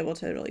think you'd be able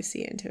to really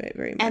see into it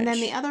very much. And then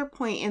the other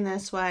point in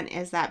this one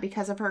is that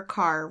because of her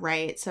car,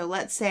 right? So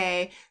let's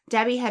say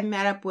Debbie had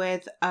met up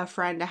with a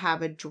friend to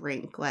have a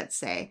drink, let's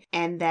say.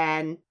 And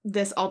then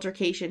this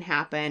altercation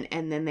happened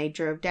and then they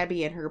drove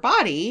Debbie and her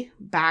body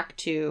back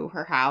to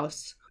her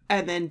house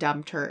and then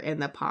dumped her in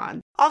the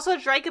pond. Also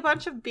drank a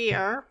bunch of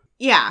beer.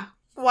 Yeah.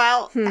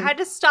 Well, I had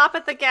to stop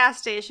at the gas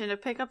station to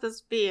pick up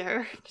this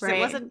beer because Right. it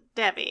wasn't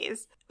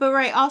Debbie's. But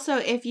right, also,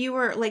 if you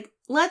were, like,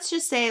 let's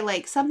just say,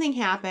 like, something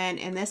happened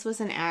and this was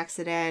an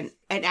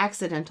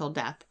accidental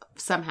death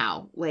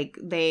somehow. Like,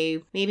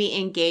 they maybe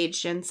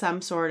engaged in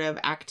some sort of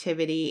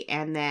activity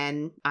and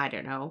then, I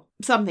don't know,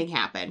 something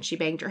happened. She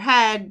banged her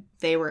head.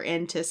 They were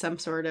into some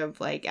sort of,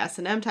 like,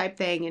 S&M type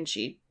thing and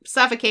she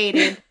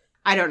suffocated.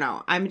 I don't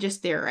know. I'm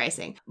just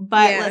theorizing.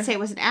 But let's say it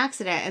was an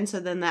accident. And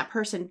so then that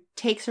person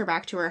takes her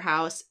back to her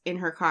house in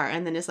her car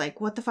and then is like,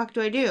 what the fuck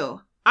do I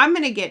do? I'm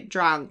going to get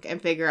drunk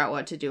and figure out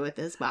what to do with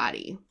this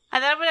body.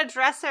 And then I'm going to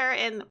dress her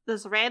in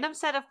this random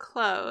set of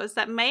clothes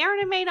that may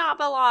or may not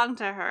belong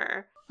to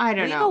her. I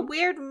don't know. Leave a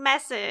weird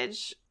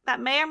message that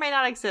may or may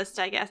not exist,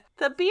 I guess.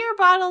 The beer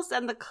bottles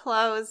and the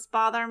clothes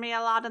bother me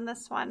a lot in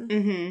this one.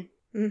 Mm-hmm.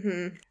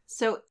 Mm-hmm.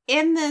 So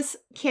in this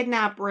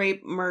kidnap,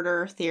 rape,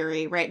 murder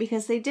theory, right,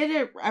 because they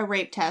did a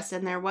rape test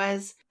and there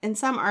was, in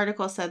some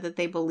articles said that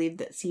they believed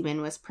that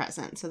semen was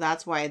present. So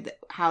that's why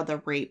how the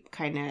rape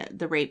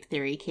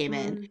theory came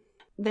in.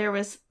 There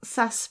was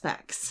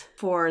suspects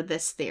for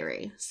this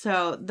theory.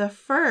 So the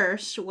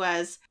first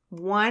was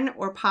one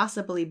or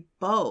possibly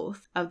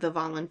both of the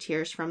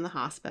volunteers from the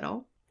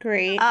hospital.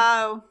 Great.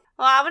 Oh.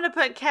 Well, I'm going to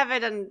put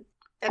Kevin and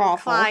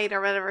Awful. Clyde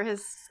or whatever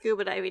his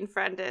scuba diving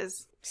friend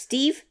is.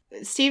 Steve?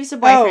 Steve's the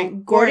boyfriend.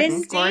 Oh,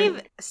 Gordon?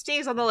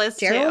 Steve's on the list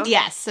Gerald? too.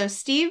 Yes, so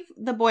Steve,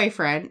 the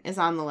boyfriend, is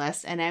on the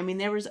list. And I mean,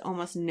 there was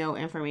almost no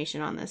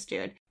information on this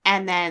dude.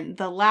 And then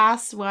the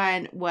last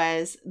one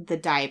was the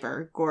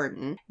diver,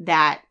 Gordon.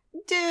 That,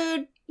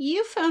 dude,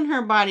 you found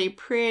her body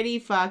pretty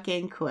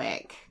fucking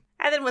quick.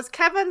 And then was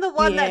Kevin the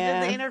one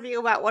that did the interview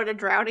about what a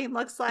drowning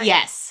looks like?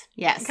 Yes.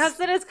 Because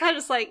then it's kind of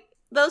just like,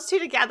 those two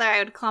together I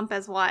would clump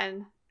as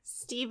one.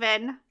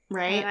 Steven.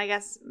 Right. And I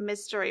guess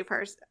mystery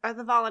person. Are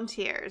the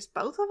volunteers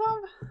both of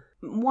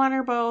them? One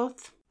or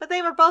both. But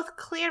they were both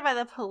cleared by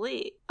the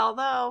police.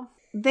 Although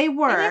they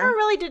were. They never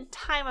really did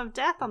time of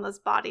death on this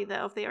body,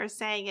 though, if they were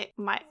saying it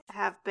might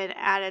have been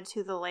added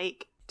to the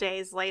lake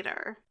days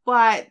later.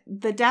 But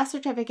the death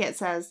certificate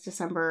says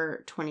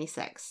December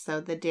 26th,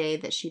 so the day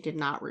that she did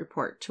not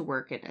report to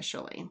work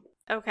initially.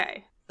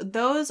 Okay.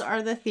 those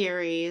are the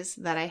theories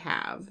that I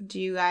have. Do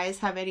you guys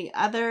have any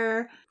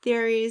other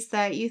theories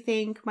that you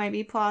think might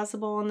be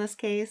plausible in this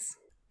case?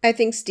 I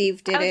think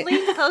Steve did I it. would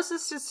lean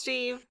closest to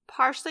Steve,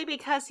 partially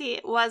because he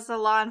was a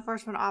law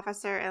enforcement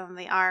officer in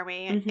the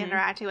Army,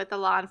 interacting with the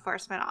law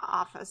enforcement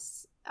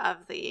office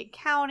of the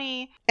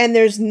county. And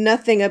there's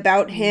nothing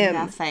about him.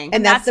 Nothing.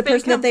 And that's the been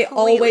person that they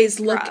completely always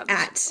look scrubbed.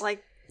 at.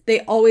 Like, They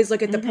always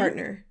look at the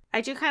partner.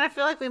 I do kind of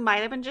feel like we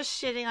might have been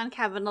just shitting on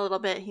Kevin a little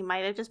bit. He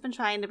might have just been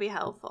trying to be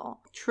helpful.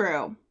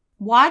 True.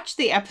 Watch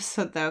the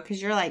episode, though, because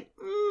you're like,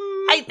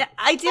 I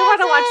do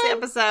want to watch the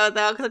episode,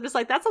 though, because I'm just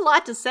like, that's a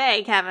lot to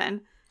say,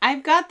 Kevin.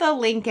 I've got the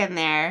link in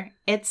there.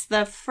 It's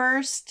the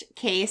first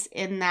case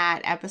in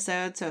that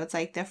episode, so it's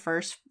like the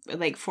first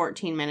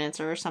 14 minutes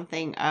or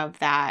something of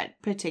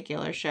that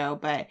particular show,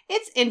 but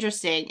it's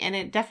interesting and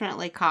it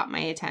definitely caught my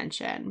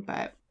attention.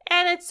 But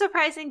And it's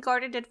surprising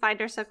Gordon did find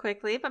her so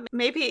quickly, but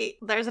maybe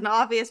there's an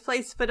obvious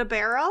place to put a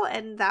barrel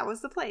and that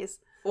was the place.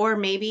 or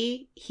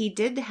maybe he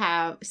did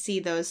see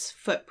those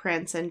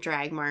footprints and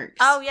drag marks.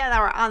 Oh yeah,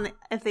 that were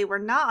if they were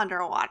not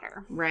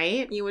underwater.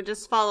 Right? You would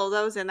just follow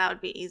those and that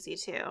would be easy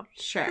too.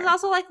 Sure. It's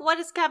also like, what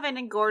is Kevin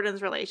and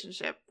Gordon's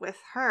relationship with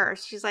her?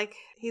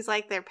 He's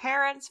like their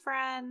parents'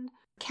 friend.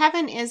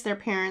 Kevin is their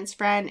parents'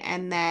 friend,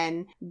 and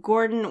then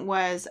Gordon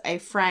was a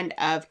friend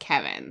of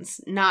Kevin's,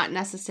 not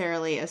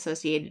necessarily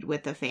associated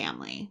with the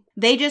family.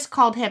 They just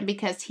called him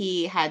because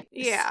he had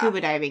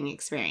scuba diving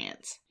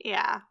experience.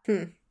 Yeah.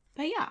 But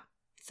yeah.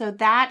 So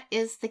that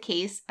is the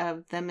case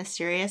of the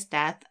mysterious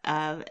death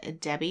of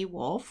Debbie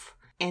Wolfe,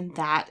 and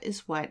that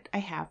is what I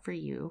have for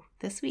you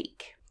this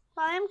week.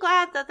 Well, I'm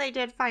glad that they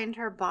did find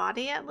her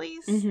body, at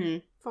least,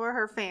 for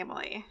her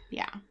family.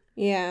 Yeah.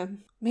 Yeah.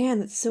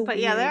 Man, that's so But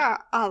weird. yeah, there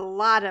are a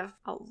lot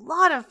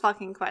of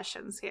fucking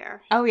questions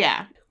here. Oh,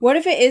 yeah. What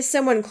if it is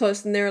someone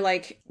close and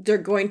they're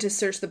going to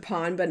search the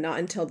pond, but not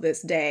until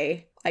this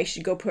day? I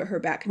should go put her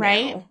back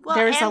right? now. Well,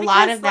 there's a and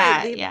lot because, of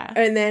that, like, yeah.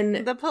 And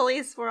then The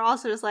police were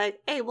also just like,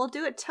 hey, we'll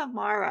do it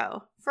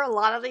tomorrow. For a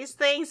lot of these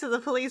things, so the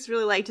police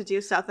really like to do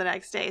stuff the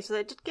next day. So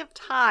they did give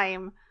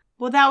time.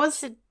 Well, that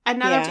was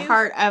another do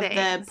part of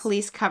things. the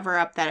police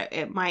cover-up, that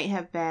it might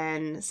have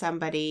been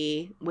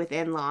somebody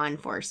within law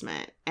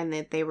enforcement, and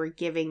that they were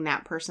giving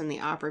that person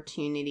the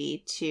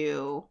opportunity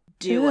to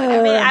do Ugh. it.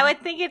 I mean, I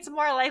would think it's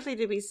more likely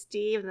to be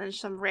Steve than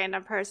some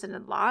random person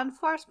in law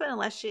enforcement,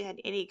 unless she had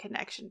any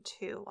connection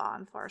to law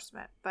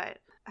enforcement. But,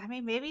 I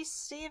mean, maybe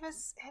Steve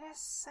is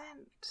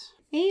innocent.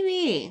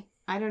 Maybe.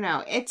 I don't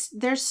know.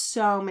 There's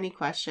so many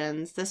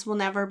questions. This will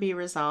never be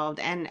resolved.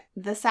 And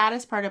the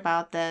saddest part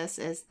about this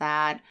is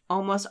that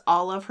almost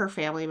all of her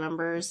family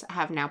members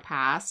have now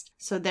passed.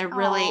 So there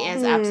really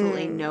is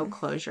absolutely no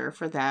closure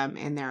for them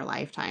in their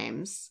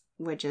lifetimes,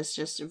 which is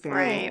just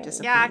very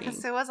disappointing. Yeah,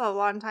 because it was a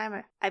long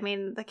time. I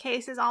mean, the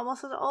case is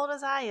almost as old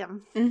as I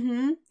am.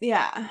 Mm-hmm.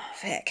 Yeah.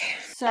 Vic.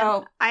 So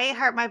And I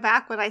hurt my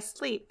back when I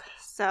sleep.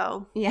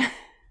 So yeah.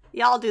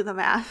 y'all do the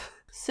math.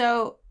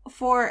 So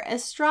for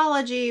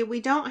astrology, we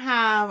don't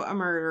have a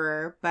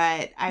murderer,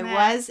 but I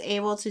was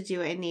able to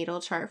do a natal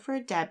chart for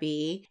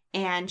Debbie,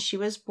 and she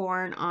was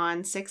born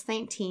on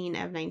 6/19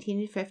 of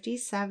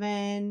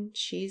 1957.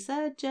 She's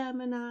a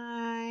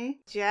Gemini.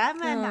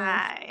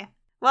 Gemini.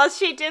 Well,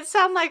 she did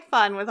sound like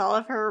fun with all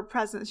of her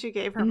presents she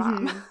gave her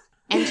mom.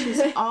 And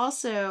she's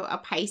also a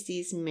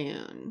Pisces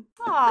moon.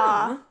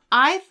 Aw.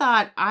 I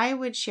thought I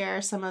would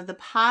share some of the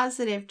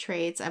positive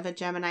traits of a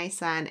Gemini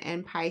sun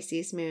and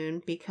Pisces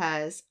moon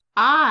because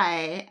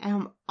I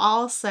am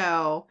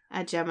also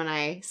a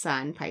Gemini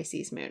sun,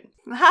 Pisces moon.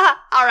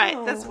 All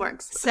right, this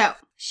works. So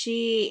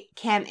she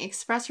can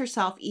express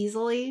herself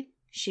easily.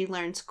 She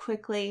learns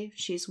quickly.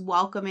 She's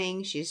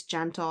welcoming. She's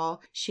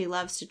gentle. She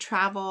loves to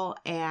travel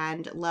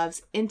and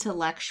loves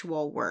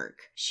intellectual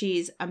work.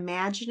 She's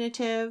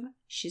imaginative.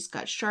 She's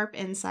got sharp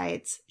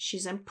insights.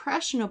 She's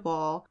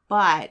impressionable,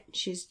 but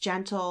she's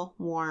gentle,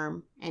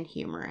 warm, and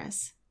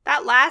humorous.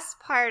 That last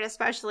part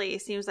especially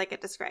seems like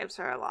it describes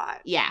her a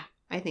lot. Yeah,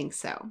 I think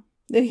so.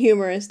 The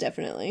humorous,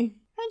 definitely.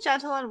 And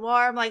gentle and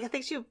warm. Like, I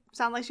think she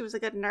sounded like she was a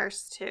good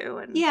nurse,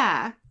 too. And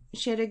Yeah.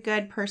 She had a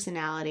good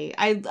personality.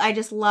 I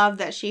just love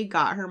that she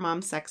got her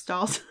mom sex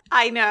dolls.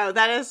 I know.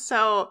 That is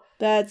so...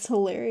 That's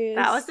hilarious.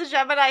 That was the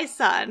Gemini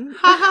sun.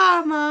 Ha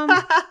ha, Mom.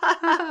 Ha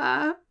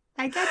ha.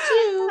 I got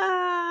you.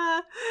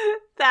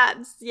 That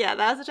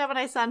was a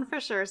Gemini sun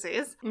for sure,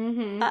 sis.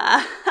 Mm-hmm.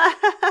 Uh,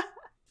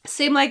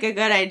 Seemed like a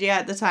good idea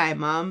at the time,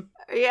 Mom.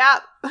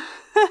 yep.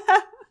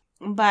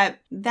 But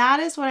that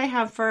is what I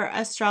have for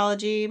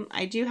astrology.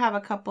 I do have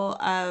a couple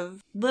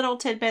of little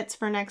tidbits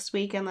for next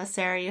week, unless,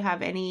 Sarah, you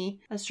have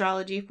any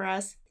astrology for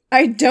us.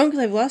 I don't,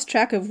 because I've lost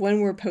track of when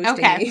we're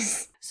posting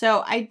these.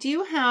 So I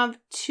do have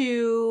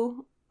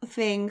 2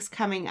 things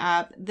coming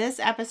up. This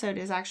episode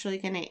is actually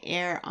going to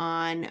air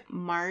on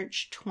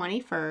March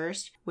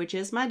 21st, which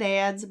is my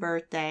dad's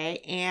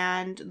birthday,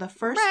 and the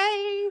first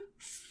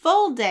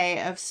full day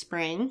of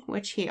spring,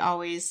 which he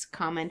always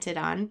commented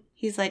on.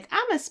 He's like,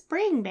 I'm a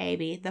spring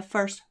baby. The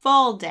first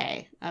full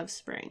day of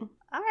spring.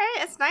 All right,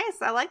 it's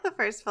nice. I like the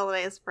first full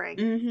day of spring.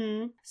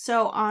 Mm-hmm.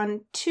 So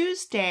on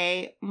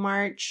Tuesday,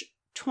 March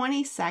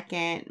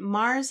 22nd,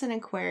 Mars in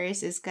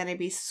Aquarius is going to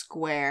be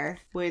square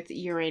with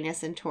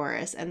Uranus and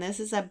Taurus. And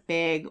this is a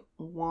big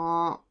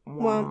wah,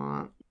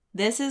 wah.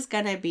 This is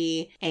going to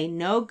be a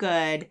no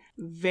good,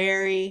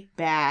 very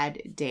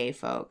bad day,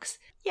 folks.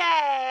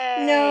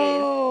 Yay!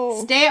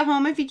 No. Stay at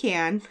home if you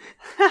can.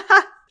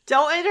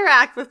 Don't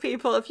interact with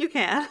people if you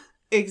can.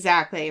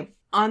 Exactly.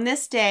 On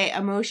this day,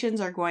 emotions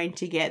are going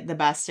to get the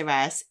best of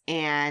us,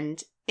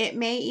 and it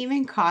may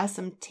even cause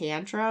some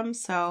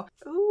tantrums. So,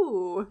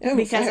 Ooh.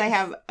 because I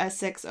have a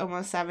 6,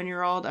 almost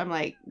 7-year-old, I'm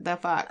like, the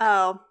fuck?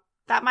 Oh,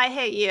 that might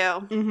hit you.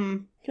 Mm-hmm.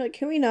 You're like,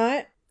 can we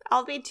not?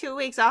 I'll be 2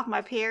 weeks off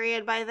my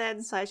period by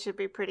then, so I should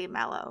be pretty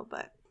mellow,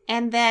 but...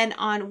 And then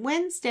on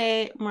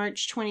Wednesday,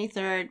 March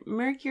 23rd,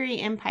 Mercury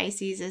in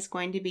Pisces is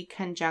going to be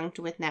conjunct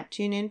with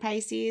Neptune in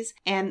Pisces.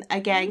 And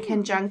again,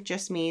 conjunct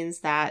just means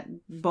that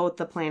both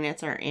the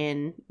planets are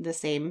in the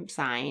same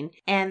sign.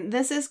 And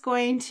this is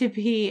going to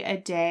be a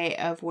day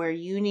of where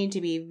you need to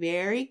be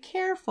very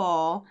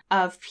careful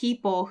of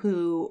people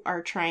who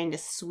are trying to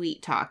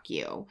sweet talk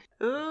you.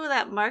 Ooh,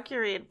 that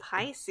Mercury in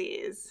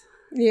Pisces.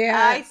 Yeah.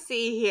 I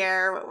see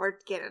here what we're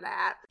getting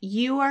at.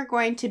 You are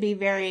going to be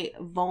very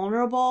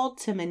vulnerable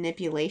to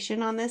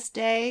manipulation on this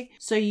day.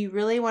 So you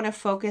really want to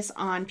focus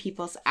on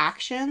people's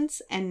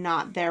actions and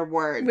not their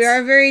words. We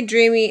are very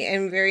dreamy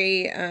and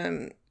very,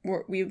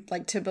 we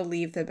like to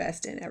believe the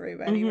best in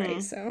everybody,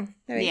 right? So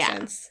that makes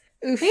sense.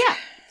 Oof. But yeah.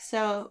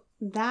 So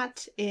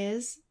that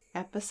is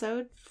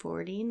episode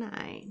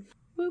 49.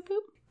 Boop,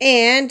 boop.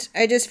 And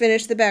I just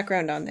finished the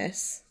background on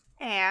this.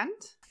 And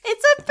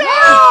it's a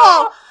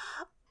barrel!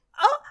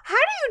 Oh, how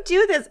do you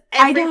do this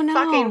every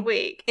fucking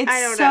week? It's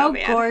I don't so know,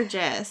 man.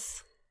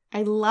 gorgeous.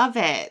 I love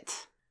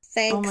it.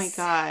 Thanks. Oh my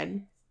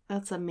god.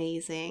 That's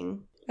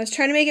amazing. I was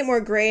trying to make it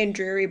more gray and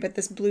dreary, but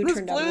this blue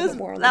turned out a little bit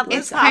more on the blue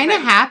It's side. kind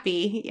of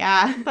happy,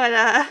 yeah. But,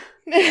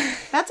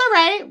 That's all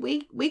right.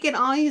 We can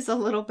all use a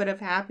little bit of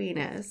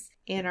happiness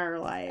in our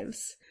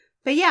lives.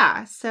 But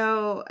yeah,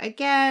 so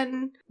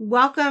again,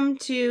 welcome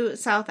to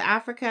South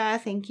Africa.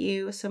 Thank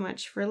you so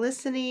much for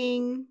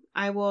listening.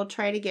 I will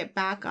try to get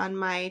back on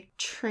my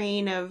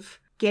train of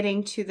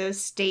getting to those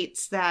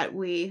states that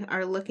we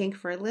are looking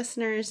for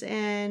listeners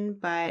in.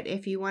 But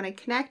if you want to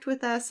connect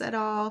with us at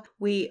all,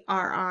 we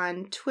are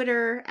on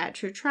Twitter at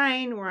True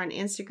Trine. We're on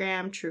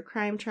Instagram, True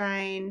Crime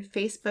Trine,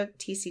 Facebook,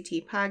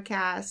 TCT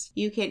Podcast.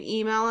 You can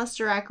email us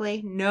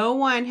directly. No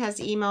one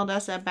has emailed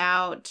us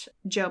about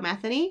Joe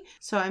Metheny,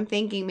 so I'm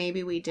thinking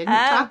maybe we didn't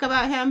talk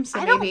about him. So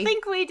I don't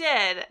think we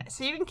did.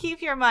 So you can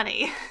keep your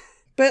money.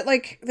 But,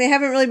 like, they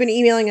haven't really been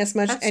emailing us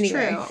much That's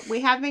anyway. true. We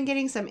have been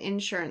getting some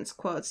insurance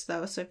quotes,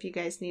 though, so if you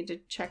guys need to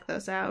check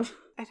those out.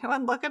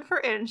 Anyone looking for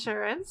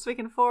insurance, we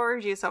can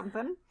forward you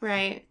something.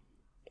 Right.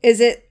 Is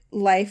it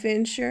life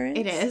insurance?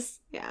 It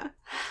is. Yeah.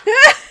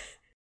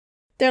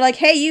 They're like,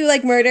 hey, you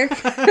like murder?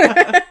 Because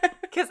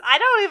I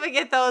don't even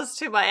get those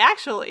to my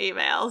actual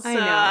emails. So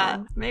I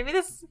know. Maybe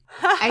this...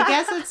 I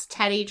guess it's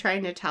Teddy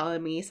trying to tell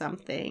me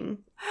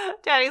something.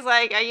 Daddy's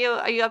like, are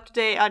you up to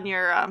date on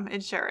your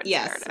insurance?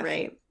 Yes, Meredith?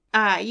 right.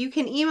 You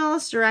can email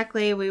us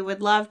directly. We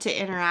would love to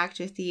interact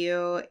with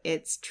you.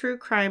 It's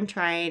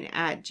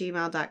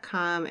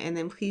truecrimetrine@gmail.com. And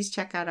then please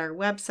check out our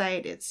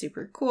website. It's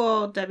super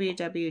cool.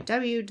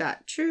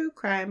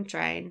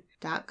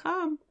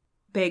 www.truecrimetrine.com.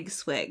 Big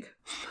swig.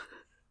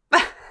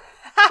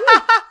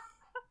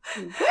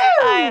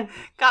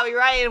 Got me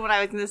right when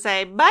I was going to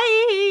say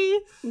bye.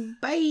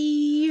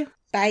 Bye.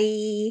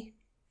 Bye.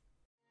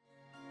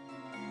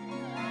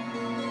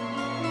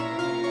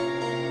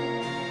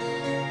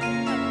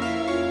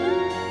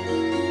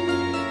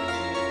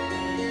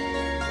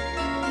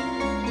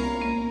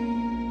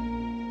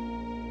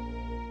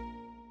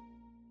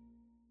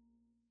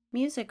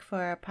 Music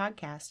for our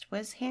podcast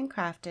was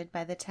handcrafted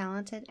by the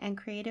talented and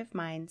creative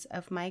minds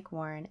of Mike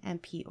Warren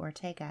and Pete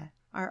Ortega.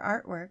 Our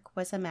artwork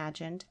was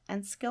imagined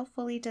and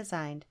skillfully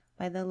designed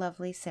by the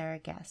lovely Sarah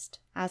Guest.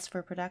 As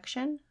for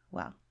production,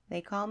 well,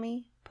 they call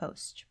me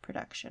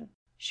post-production.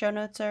 Show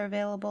notes are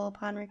available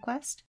upon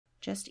request.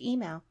 Just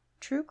email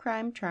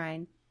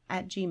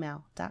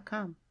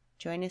truecrimetrine@gmail.com.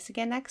 Join us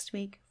again next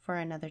week for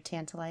another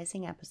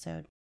tantalizing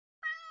episode.